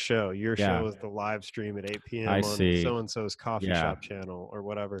play a show. Your Yeah. show is the live stream at 8 I p.m. on see. so and so's coffee Yeah. shop channel or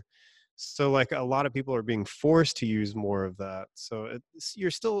whatever. So like a lot of people are being forced to use more of that. So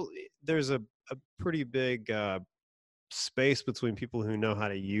you're still there's a pretty big space between people who know how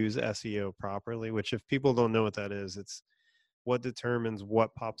to use SEO properly, which if people don't know what that is, it's what determines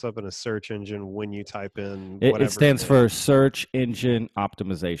what pops up in a search engine when you type in It whatever stands it is. for search engine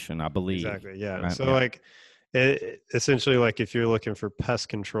optimization, I believe. Exactly. Yeah. Right. So Yeah. like essentially like if you're looking for pest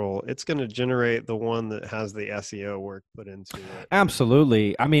control, it's going to generate the one that has the SEO work put into it.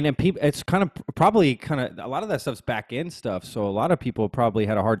 Absolutely. I mean, and people, it's kind of probably kind of a lot of that stuff's back end stuff. So a lot of people probably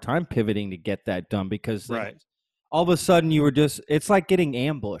had a hard time pivoting to get that done because then Right. all of a sudden you were just, it's like getting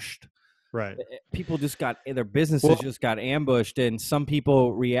ambushed. Right. People just got, their businesses Well, just got ambushed, and some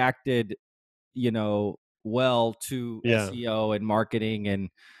people reacted, well to yeah. SEO and marketing and,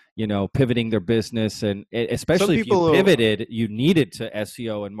 pivoting their business. And Some especially if you people pivoted, you needed to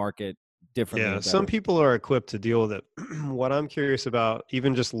SEO and market differently yeah, and some better. people are equipped to deal with it. What I'm curious about,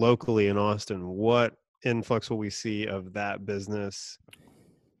 even just locally in Austin, what influx will we see of that business?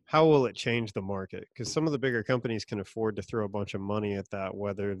 How will it change the market? Because some of the bigger companies can afford to throw a bunch of money at that,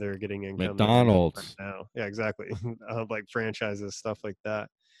 whether they're getting income they're getting right McDonald's. now. Yeah, exactly. Like franchises, stuff like that.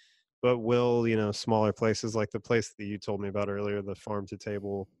 But will, smaller places like the place that you told me about earlier, the farm to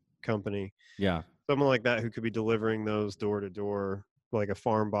table company, Yeah. someone like that who could be delivering those door to door, like a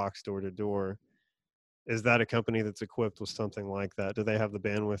farm box door to door, is that a company that's equipped with something like that? Do they have the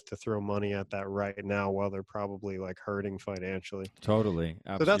bandwidth to throw money at that right now while they're probably like hurting financially? Totally.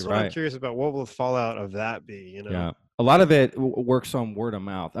 So that's Absolutely what I'm right. curious about. What will the fallout of that be, Yeah. A lot of it works on word of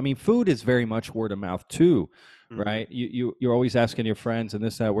mouth. I mean, food is very much word of mouth too, Mhm, right? You're always asking your friends and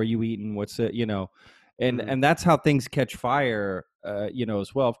this, that, where you eating, what's it, mhm, and that's how things catch fire,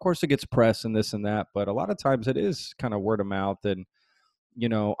 as well. Of course it gets press and this and that, but a lot of times it is kind of word of mouth. And,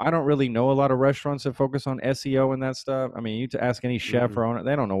 I don't really know a lot of restaurants that focus on SEO and that stuff. I mean, you to ask any chef mhm. or owner,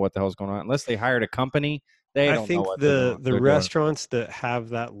 they don't know what the hell's going on unless they hired a company. They I don't know think what the they're doing. restaurants that have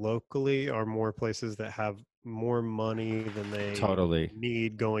that locally are more places that have more money than they Totally.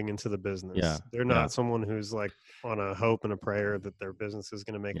 need going into the Yeah. business. They're Yeah. not someone who's like on a hope and a prayer that their business is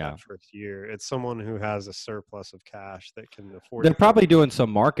going to make Yeah. that first year. It's someone who has a surplus of cash that can afford They're to put probably doing some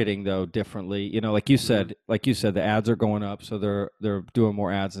marketing though differently. Mhm, Like you said, the ads are going up, so they're doing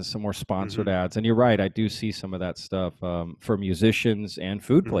more ads and some more sponsored mhm, ads. And you're right, I do see some of that stuff for musicians and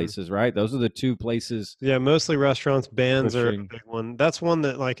food mhm. places. Right, those are the two places Yeah, mostly restaurants. Bands are a pushing. big one. That's one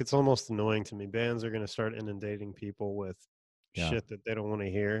that like it's almost annoying to me. Bands are going to start inundating people with Yeah, shit that they don't want to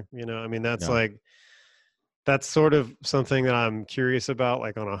hear. I mean, yeah, that's sort of something that I'm curious about,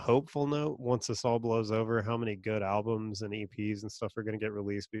 like on a hopeful note. Once this all blows over, how many good albums and EPs and stuff are going to get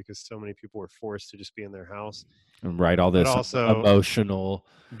released because so many people were forced to just be in their house. and right. All But this also, emotional.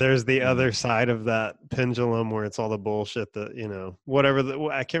 there's the You know, other side of that pendulum where it's all the bullshit that, whatever.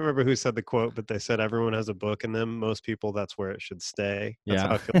 I can't remember who said the quote, but they said everyone has a book in them. Most people, that's where it should stay. That's how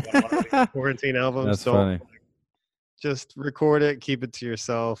yeah, I feel about a lot of these quarantine albums. that's Don't funny. just record it, keep it to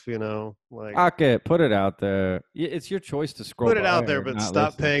yourself, like Pocket, put it out there. It's your choice to scroll put it by out there, or but not stop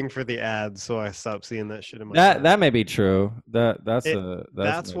listen. paying for the ads so I stop seeing that shit in my That timeline. may be true. It That's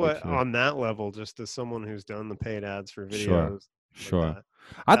that's maybe what true. on that level, just as someone who's done the paid ads for Sure, videos like sure. that,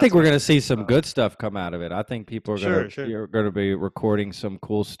 I think that's we're what I'm going to see curious some about. good stuff come out of it. I think people are going to Sure, sure. you're going to be recording some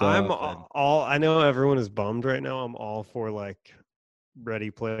cool I'm stuff, and all I know everyone is bummed right now. I'm all for like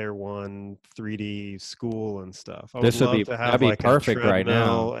Ready Player One 3D school and stuff. I would this would love be to that'd have be like a perfect right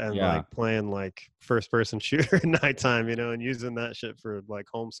now. treadmill and Yeah. like playing like first person shooter at nighttime, and using that shit for like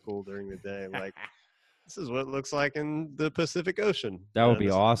homeschool during the day. Like this is what it looks like in the Pacific Ocean, That would and be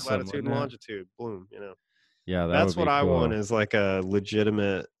this is your awesome, latitude wouldn't and it? longitude. Boom. Yeah, that would That's what be I want cool. is like a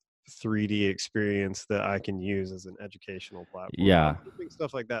legitimate 3D experience that I can use as an educational platform. And I'm Yeah. hoping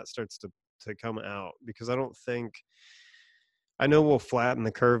stuff like that starts to come out because I don't think I know we'll flatten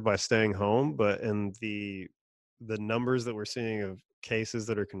the curve by staying home, but in the numbers that we're seeing of cases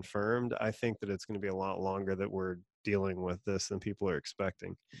that are confirmed, I think that it's going to be a lot longer that we're dealing with this than people are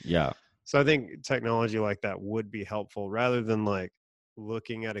expecting. Yeah. So I think technology like that would be helpful rather than like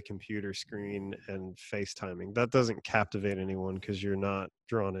looking at a computer screen and FaceTiming. That doesn't captivate anyone because you're not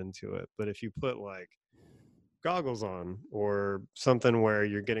drawn into it. But if you put like goggles on or something where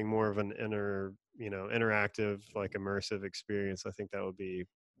you're getting more of an interactive, like immersive experience, I think that would be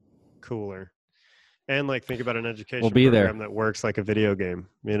cooler. And like think about an We'll education be there. program that works like a video game,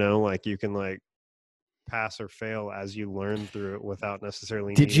 like you can like pass or fail as you learn through it without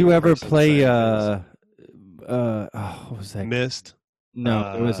necessarily Did needing you a ever person to play say, okay, this what was that? missed, No,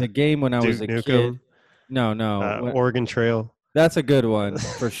 there was a game when I was Duke a kid. Nukem, No. Oregon Trail. That's a good one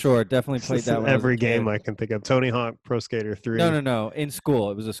for sure. Definitely It's played just that when I was a every kid. game I can think of. Tony Hawk Pro Skater 3. No. In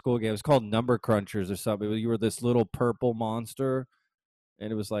school, it was a school game. It was called Number Crunchers or something. You were this little purple monster,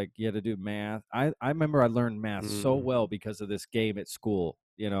 and it was like you had to do math. I remember I learned math so Mm, well because of this game at school.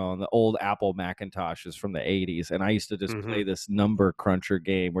 On the old Apple Macintoshes from the '80s, and I used to just mhm, play this number cruncher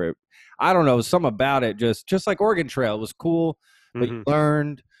game where I don't know, something about it, just like Oregon Trail. It was cool, but you mhm.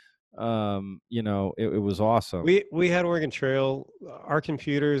 learned. It was awesome. We had Oregon Trail. Our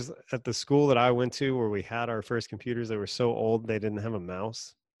computers at the school that I went to, where we had our first computers, they were so old they didn't have a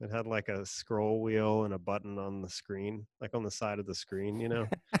mouse. It had like a scroll wheel and a button on the screen, like on the side of the screen.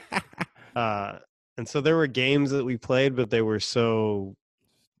 Uh, and so there were games that we played, but they were so,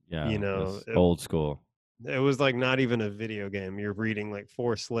 Yeah, you know, just old school. it was like not even a video game. You're reading like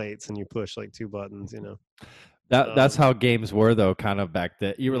 4 slates and you push like 2 buttons. That's Um, how games were though, kind of back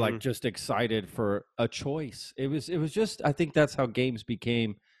then. You were like mhm, just excited for a choice. It was just I think that's how games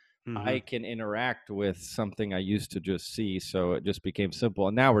became. I mhm, can interact with something I used to just see, so it just became simple.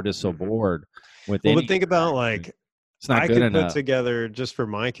 And now we're just so mhm. bored with Well, but any think about interaction. like It's not I good could put enough. together, just for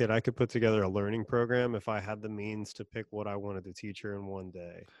my kid, I could put together a learning program if I had the means to pick what I wanted to teach her in one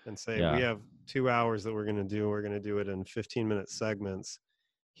day and say, we Yeah, have 2 hours that we're going to do. We're going to do it in 15-minute segments.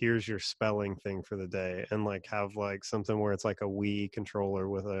 Here's your spelling thing for the day. And like have like something where it's like a Wii controller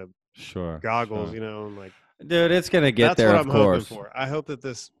with a sure, goggles, sure. and like Dude, it's gonna get that's there, what of I'm hoping course. for. I hope that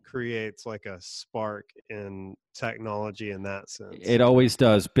this creates like a spark in technology in that sense. It always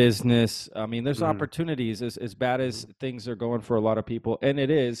does. Business. I mean, there's Hmm. opportunities as bad as Hmm. things are going for a lot of people, and it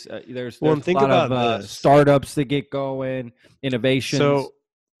is. There's Well, there's and a think lot of about this. startups that get going, innovations. So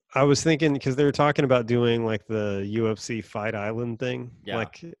I was thinking, because they were talking about doing like the UFC Fight Island thing. Yeah,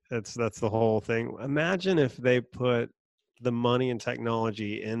 Like that's the whole thing. Imagine if they put the money and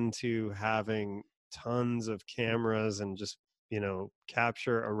technology into having tons of cameras and just,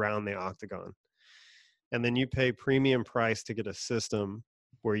 capture around the octagon. And then you pay premium price to get a system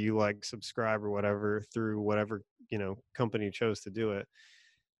where you like subscribe or whatever through whatever, company chose to do it,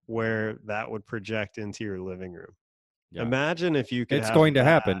 where that would project into your living room. yeah. Imagine if you could It's have going to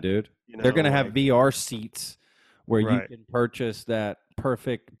happen, that, dude. They're going to have like VR seats where you right. can purchase that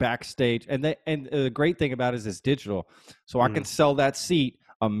perfect backstage, and the great thing about it is it's digital, so I can Mhm, sell that seat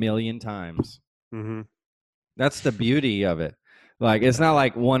a million times. mhm. That's the beauty of it. Like it's not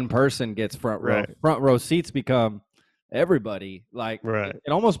like one person gets front row. Right, Front row seats become everybody. Like it, right.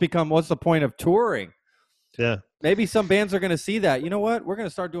 it almost become what's the point of touring? Yeah. Maybe some bands are going to see that. You know what? We're going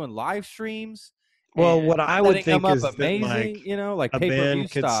to start doing live streams and Well, what I would setting them think up is that, amazing, like, like a pay-per-view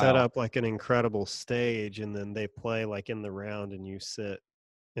band could set style. up, like, an incredible stage, and then they play, like, in the round, and you sit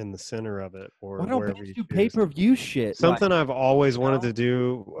in the center of it Why or don't wherever bands you do choose. pay-per-view shit? Like, Something I've always you wanted know? to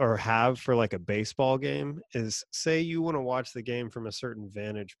do or have for like a baseball game is, say you want to watch the game from a certain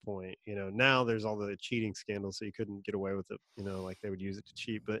vantage point. Now there's all the cheating scandals, so you couldn't get away with it, like they would use it to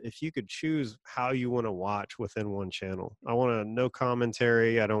cheat. But if you could choose how you want to watch within one channel, I want to no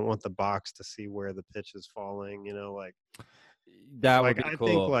commentary. I don't want the box to see where the pitch is falling, That would like be I think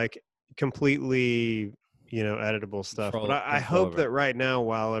cool. like completely, editable stuff. But I Control hope over it. that right now,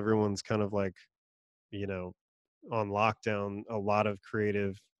 while everyone's kind of like, you know, on lockdown, a lot of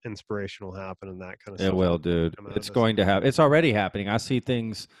creative inspiration will happen and that kind of It stuff will will, dude. come out of It's this. going to happen. It's already happening. I see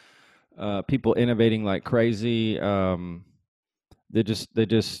things, people innovating like crazy. They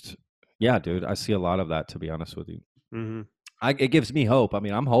just, yeah, dude. I see a lot of that. To be honest with you, Hmm. it gives me hope. I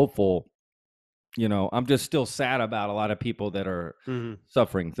mean, I'm hopeful. I'm just still sad about a lot of people that are Hmm.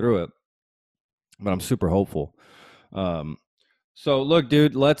 suffering through it, but I'm super hopeful. Um, so look,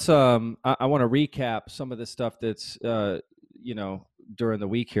 dude, let's. I want to recap some of the stuff that's, you know, during the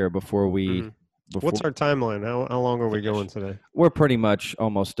week here before Hmm. we What's before our timeline? How long are we finish. going today? We're pretty much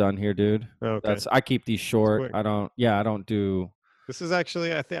almost done here, dude. Okay, I keep these it's short. quick. I don't do. This is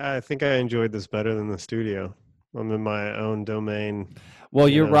actually, I think I enjoyed this better than the studio. I'm in my own domain. Well,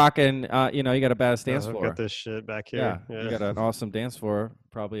 You you're know, rocking. You got a badass dance I've got floor. this shit back Yeah, here. you Yeah, got an awesome dance floor.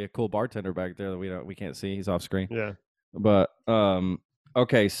 Probably a cool bartender back there that we can't see. He's off screen. yeah. But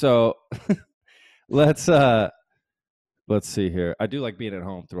okay, so let's let's see here. I do like being at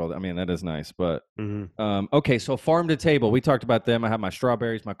home through all that. I mean, that is nice. But Hmm. okay, so farm to table. We talked about them. I have my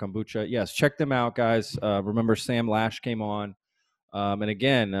strawberries, my kombucha. Yes, check them out, guys. Remember Sam Lash came on, and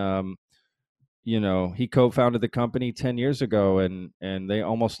again, he co-founded the company 10 years ago, and they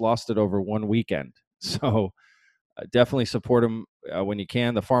almost lost it over one weekend. So definitely support them when you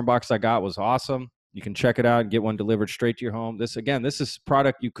can. The farm box I got was awesome. You can check it out and get one delivered straight to your home. This is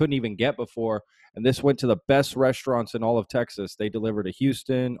product you couldn't even get before, and this went to the best restaurants in all of Texas. They delivered to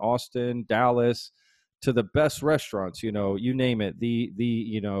Houston, Austin, Dallas, to the best restaurants. You know, you name it. The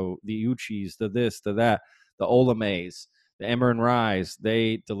the Uchis, the this, the that, the Olamays, the Emmer and Rise.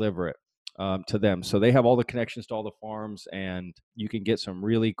 They deliver it to them. So they have all the connections to all the farms, and you can get some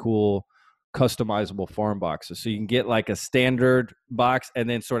really cool customizable farm boxes. So you can get like a standard box and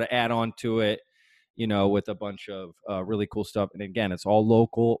then sort of add on to it, you know, with a bunch of really cool stuff. And again, it's all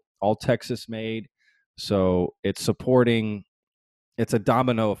local, all Texas made. So it's supporting, it's a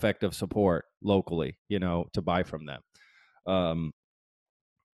domino effect of support locally, you know, to buy from them.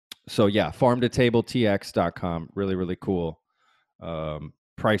 So yeah, farmtotabletx.com. Really, really cool.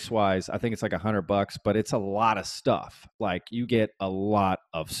 Price wise, I think it's like $100, but it's a lot of stuff. Like you get a lot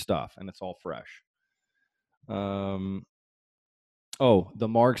of stuff and it's all fresh. Oh, the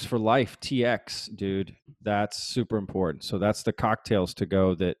Marks for Life TX, dude. That's super important. So that's the cocktails to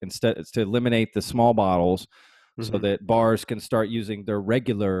go, that instead it's to eliminate the small bottles so that bars can start using their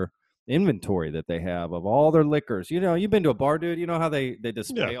regular inventory that they have of all their liquors. You know, you've been to a bar, dude. You know how they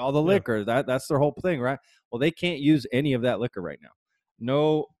display all the liquor. That's their whole thing, right? Well, they can't use any of that liquor right now.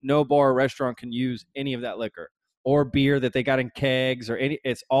 No bar or restaurant can use any of that liquor or beer that they got in kegs or any.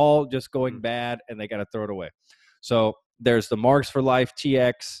 It's all just going bad, and they got to throw it away. So there's the Marks for Life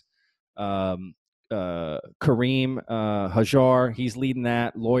TX. Kareem Hajar, he's leading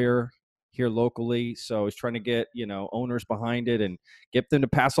that, lawyer here locally. So he's trying to get, you know, owners behind it and get them to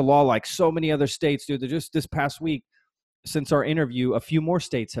pass a law like so many other states do. They're just this past week, since our interview, a few more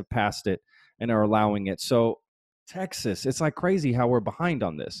states have passed it and are allowing it. So Texas, it's like crazy how we're behind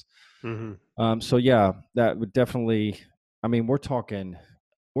on this. So yeah, that would definitely, I mean, we're talking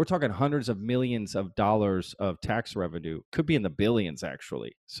hundreds of millions of dollars of tax revenue, could be in the billions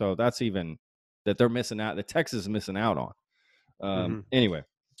actually. So that's even that they're missing out, that Texas is missing out on. Anyway,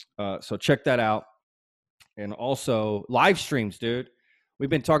 so check that out. And also live streams, dude. We've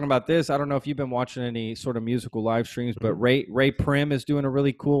been talking about this. I don't know if you've been watching any sort of musical live streams, but Ray Prim is doing a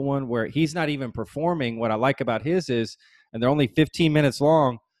really cool one where he's not even performing. What I like about his is, and they're only 15 minutes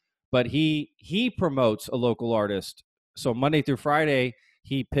long, but he promotes a local artist. So Monday through Friday,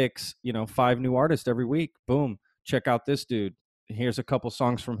 he picks, you know, 5 new artists every week. Boom, check out this dude. Here's a couple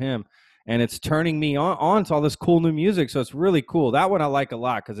songs from him. And it's turning me on to all this cool new music. So it's really cool. That one I like a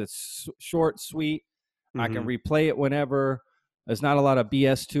lot because it's short, sweet. I can replay it whenever. There's not a lot of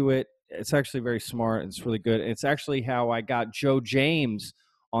BS to it. It's actually very smart. It's really good. It's actually how I got Joe James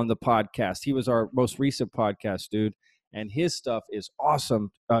on the podcast. He was our most recent podcast, dude. And his stuff is awesome.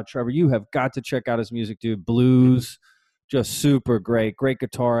 Trevor, you have got to check out his music, dude. Blues, just super great. Great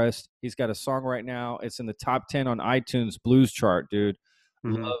guitarist. He's got a song right now. It's in the top 10 on iTunes blues chart, dude.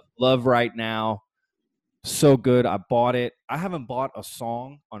 Love Right Now. So good. I bought it. I haven't bought a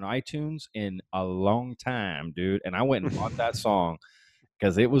song on iTunes in a long time, dude. And I went and bought that song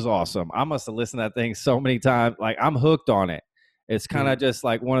because it was awesome. I must have listened to that thing so many times. Like, I'm hooked on it. It's kind of just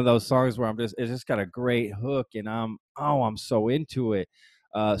like one of those songs where it's just got a great hook, and I'm so into it.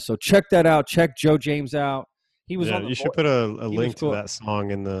 So check that out. Check Joe James out. He was on the. You should put a link to that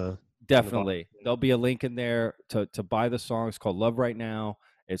song in the. Definitely, there'll be a link in there to buy the song. It's called Love Right Now.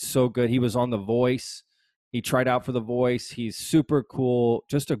 It's so good. He was on The Voice. He tried out for The Voice. He's super cool.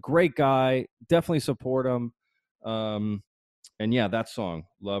 Just a great guy. Definitely support him. And yeah, that song,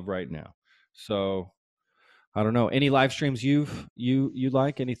 Love Right Now. So I don't know. Any live streams you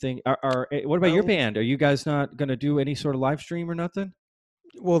like? Anything? What about your band? Are you guys not going to do any sort of live stream or nothing?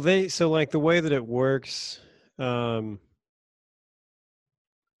 Well, so like the way that it works,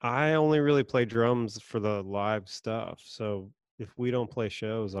 I only really play drums for the live stuff. So if we don't play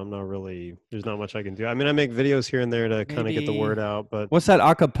shows, there's not much I can do. I mean, I make videos here and there to kind of get the word out, but what's that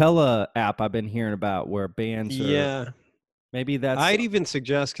acapella app I've been hearing about where bands are, maybe that's, I'd even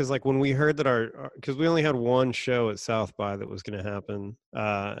suggest, because like when we heard that because we only had one show at South by that was going to happen,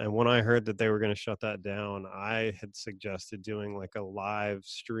 and when I heard that they were going to shut that down, I had suggested doing like a live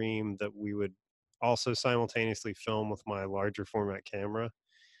stream that we would also simultaneously film with my larger format camera.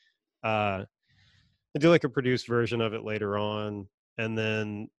 I do like a produced version of it later on, and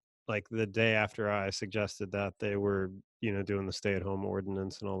then like the day after I suggested that, they were, you know, doing the stay-at-home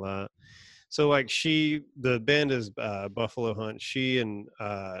ordinance and all that. So like the band is Buffalo Hunt. She and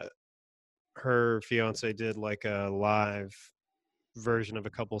her fiance did like a live version of a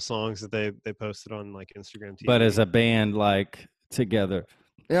couple songs that they posted on like Instagram TV. But as a band, like together.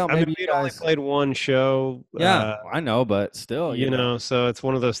 Yeah, I mean, we only played one show. Yeah, I know, but still, you know, so it's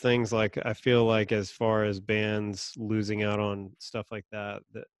one of those things. Like, I feel like as far as bands losing out on stuff like that,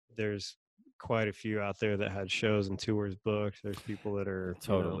 that there's quite a few out there that had shows and tours booked. There's people that are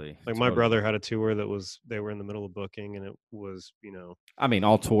Totally, like my brother had a tour that they were in the middle of booking, and it was I mean,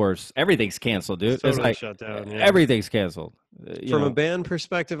 all tours, everything's canceled, dude. it's totally like shut down. Yeah. everything's canceled. From a band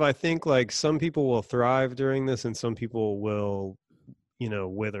perspective, I think like some people will thrive during this, and some people will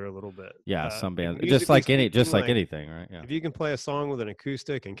wither a little bit. Yeah, some Like bands, just musically like speaking, like anything, right? Yeah. if you can play a song with an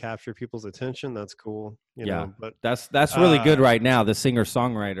acoustic and capture people's attention, that's cool. Yeah, but that's really good right now. The singer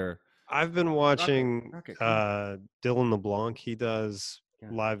songwriter. I've been watching Rocket, Dylan LeBlanc. He does Yeah.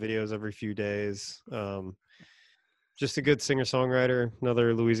 live videos every few days. Just a good singer songwriter,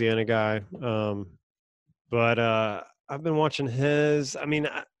 another Louisiana guy. But I've been watching his. I mean,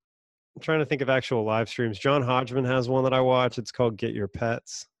 I'm trying to think of actual live streams. John Hodgman has one that I watch. It's called Get Your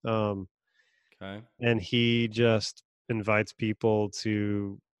Pets. Okay. And he just invites people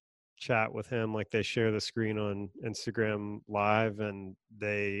to chat with him. Like they share the screen on Instagram Live, and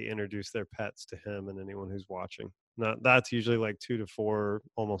they introduce their pets to him and anyone who's watching. That's usually like 2 to 4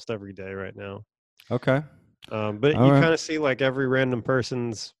 almost every day right now. Okay. But you kind of see like every random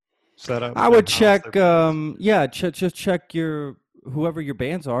person's setup. I would check. Just check whoever your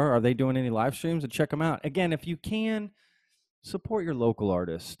bands are. Are they doing any live streams? And check them out. Again, if you can, support your local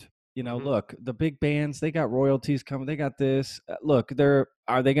artist. Look, the big bands, they got royalties coming. They got this. Look,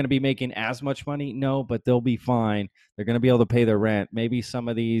 are they going to be making as much money? No, but they'll be fine. They're going to be able to pay their rent. Maybe some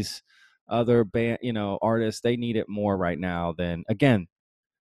of these other artists, they need it more right now than, again,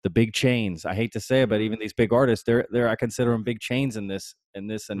 the big chains. I hate to say it, but even these big artists, I consider them big chains in this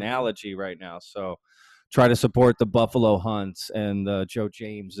analogy right now. So try to support the Buffalo Hunts and the Joe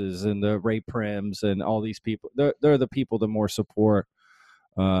Jameses and the Ray Prims and all these people. They're the people to more support.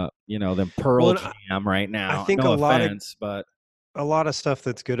 Than Pearl Jam right now. I think no offense, but a lot of stuff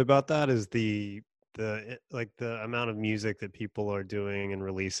that's good about that is the amount of music that people are doing and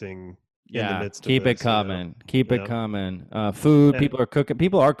releasing in the midst keep of it this, coming. Keep it coming. Food, people are cooking.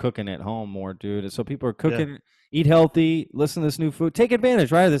 People are cooking at home more, dude. So people are cooking. Eat healthy. Listen to this new food. Take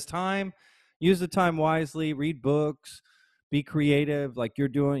advantage, right? Of this time. Use the time wisely. Read books. Be creative, like you're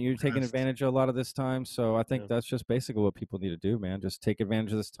doing. You're taking advantage of a lot of this time. So I think that's just basically what people need to do, man. Just take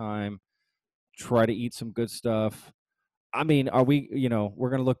advantage of this time. Try to eat some good stuff. I mean, are we? We're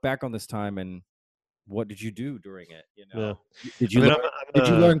gonna look back on this time and what did you do during it? Did you did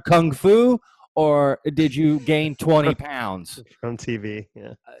you learn kung fu or did you gain 20 pounds from TV?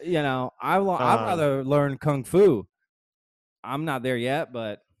 Yeah. I'd rather learn kung fu. I'm not there yet,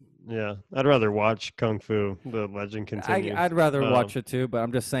 but. Yeah, I'd rather watch Kung Fu, the legend continues. I'd rather watch it too, but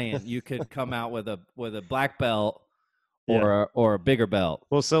I'm just saying you could come out with a black belt or a bigger belt.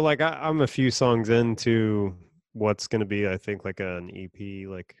 Well, so like I'm a few songs into what's going to be, I think, like an EP,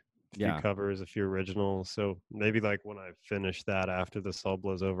 like a few covers, a few originals. So maybe like when I finish that after this all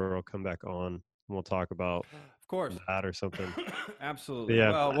blows over, I'll come back on and we'll talk about, of course, that or something. Absolutely. But yeah,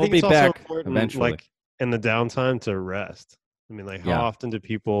 well, we'll be back eventually. Like in the downtime to rest. I mean, like how often do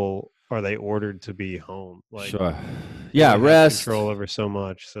people are they ordered to be home? Like, sure. Yeah, rest. Control over so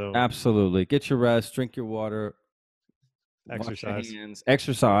much. So absolutely, get your rest, drink your water, exercise, wash your hands,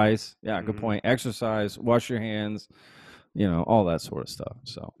 exercise. Yeah, good point. Exercise, wash your hands. All that sort of stuff.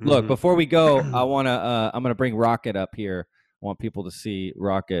 So look, before we go, I'm gonna bring Rocket up here. I want people to see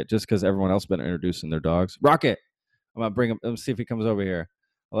Rocket just because everyone else been introducing their dogs. Rocket, I'm gonna bring him. Let's see if he comes over here.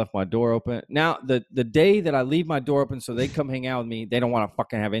 I left my door open. Now, the day that I leave my door open so they come hang out with me, they don't want to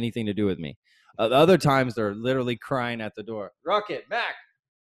fucking have anything to do with me. The other times, they're literally crying at the door. Rocket, back.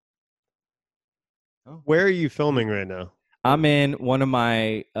 Oh. Where are you filming right now? I'm in one of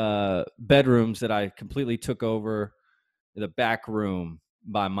my bedrooms that I completely took over, the back room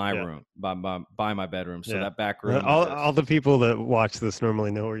by my room, by my bedroom. So that back room. All the people that watch this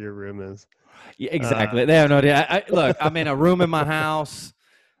normally know where your room is. Yeah, exactly. They have no idea. Look, I'm in a room in my house.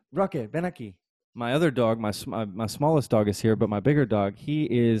 Rocket, ven aquí. My other dog, my smallest dog is here, but my bigger dog, he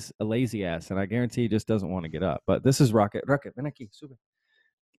is a lazy ass, and I guarantee he just doesn't want to get up. But this is Rocket. Rocket, ven aquí, sube.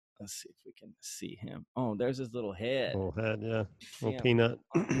 Let's see if we can see him. Oh, there's his little head. Little head, yeah. Little peanut.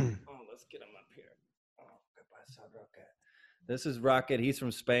 Let's get him up here. Oh, goodbye, Rocket. This is Rocket. He's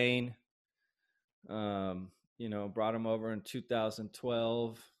from Spain. Brought him over in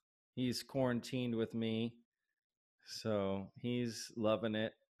 2012. He's quarantined with me, so he's loving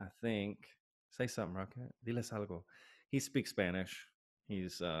it. I think. Say something, Rocket. Diles algo. He speaks Spanish.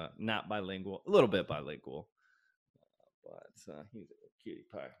 He's not bilingual, a little bit bilingual, but he's a cutie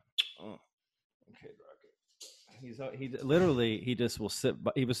pie. Oh, okay, Rocket. He just will sit.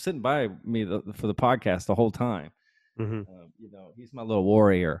 He was sitting by me for the podcast the whole time. Mm-hmm. He's my little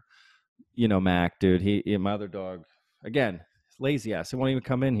warrior. Mac, dude. My other dog. Again, lazy ass. He won't even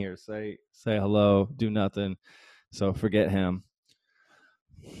come in here, say hello, do nothing. So forget him.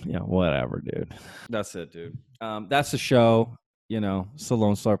 Yeah, whatever, dude. That's it, dude. That's the show. It's the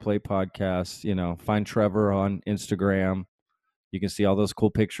Lone Star Plate podcast. Find Trevor on Instagram. You can see all those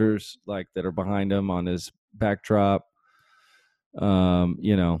cool pictures like that are behind him on his backdrop.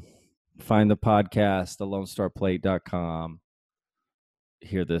 Find the podcast, thelonestarplate.com.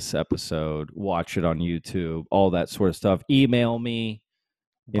 Hear this episode, watch it on YouTube, all that sort of stuff. Email me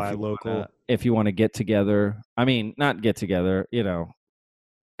if you want to get together. I mean, not get together,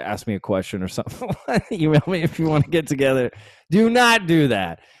 ask me a question or something. Email me if you want to get together. Do not do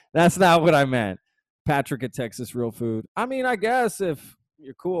that. That's not what I meant. Patrick at Texas Real Food. I mean, I guess if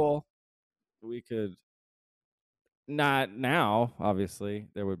you're cool, we could. Not now, obviously.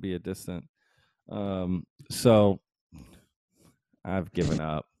 There would be a distant. So I've given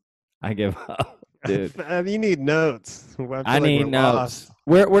up. I give up, dude. You need notes. I need notes. Lost.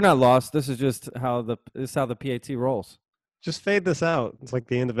 We're not lost. This is just how the PAT rolls. Just fade this out. It's like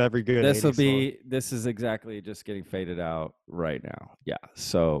the end of every good. This is exactly just getting faded out right now. Yeah.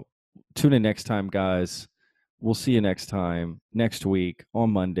 So tune in next time, guys. We'll see you next time, next week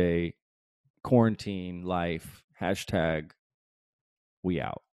on Monday. Quarantine life. #. We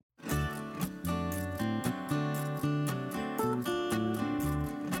out.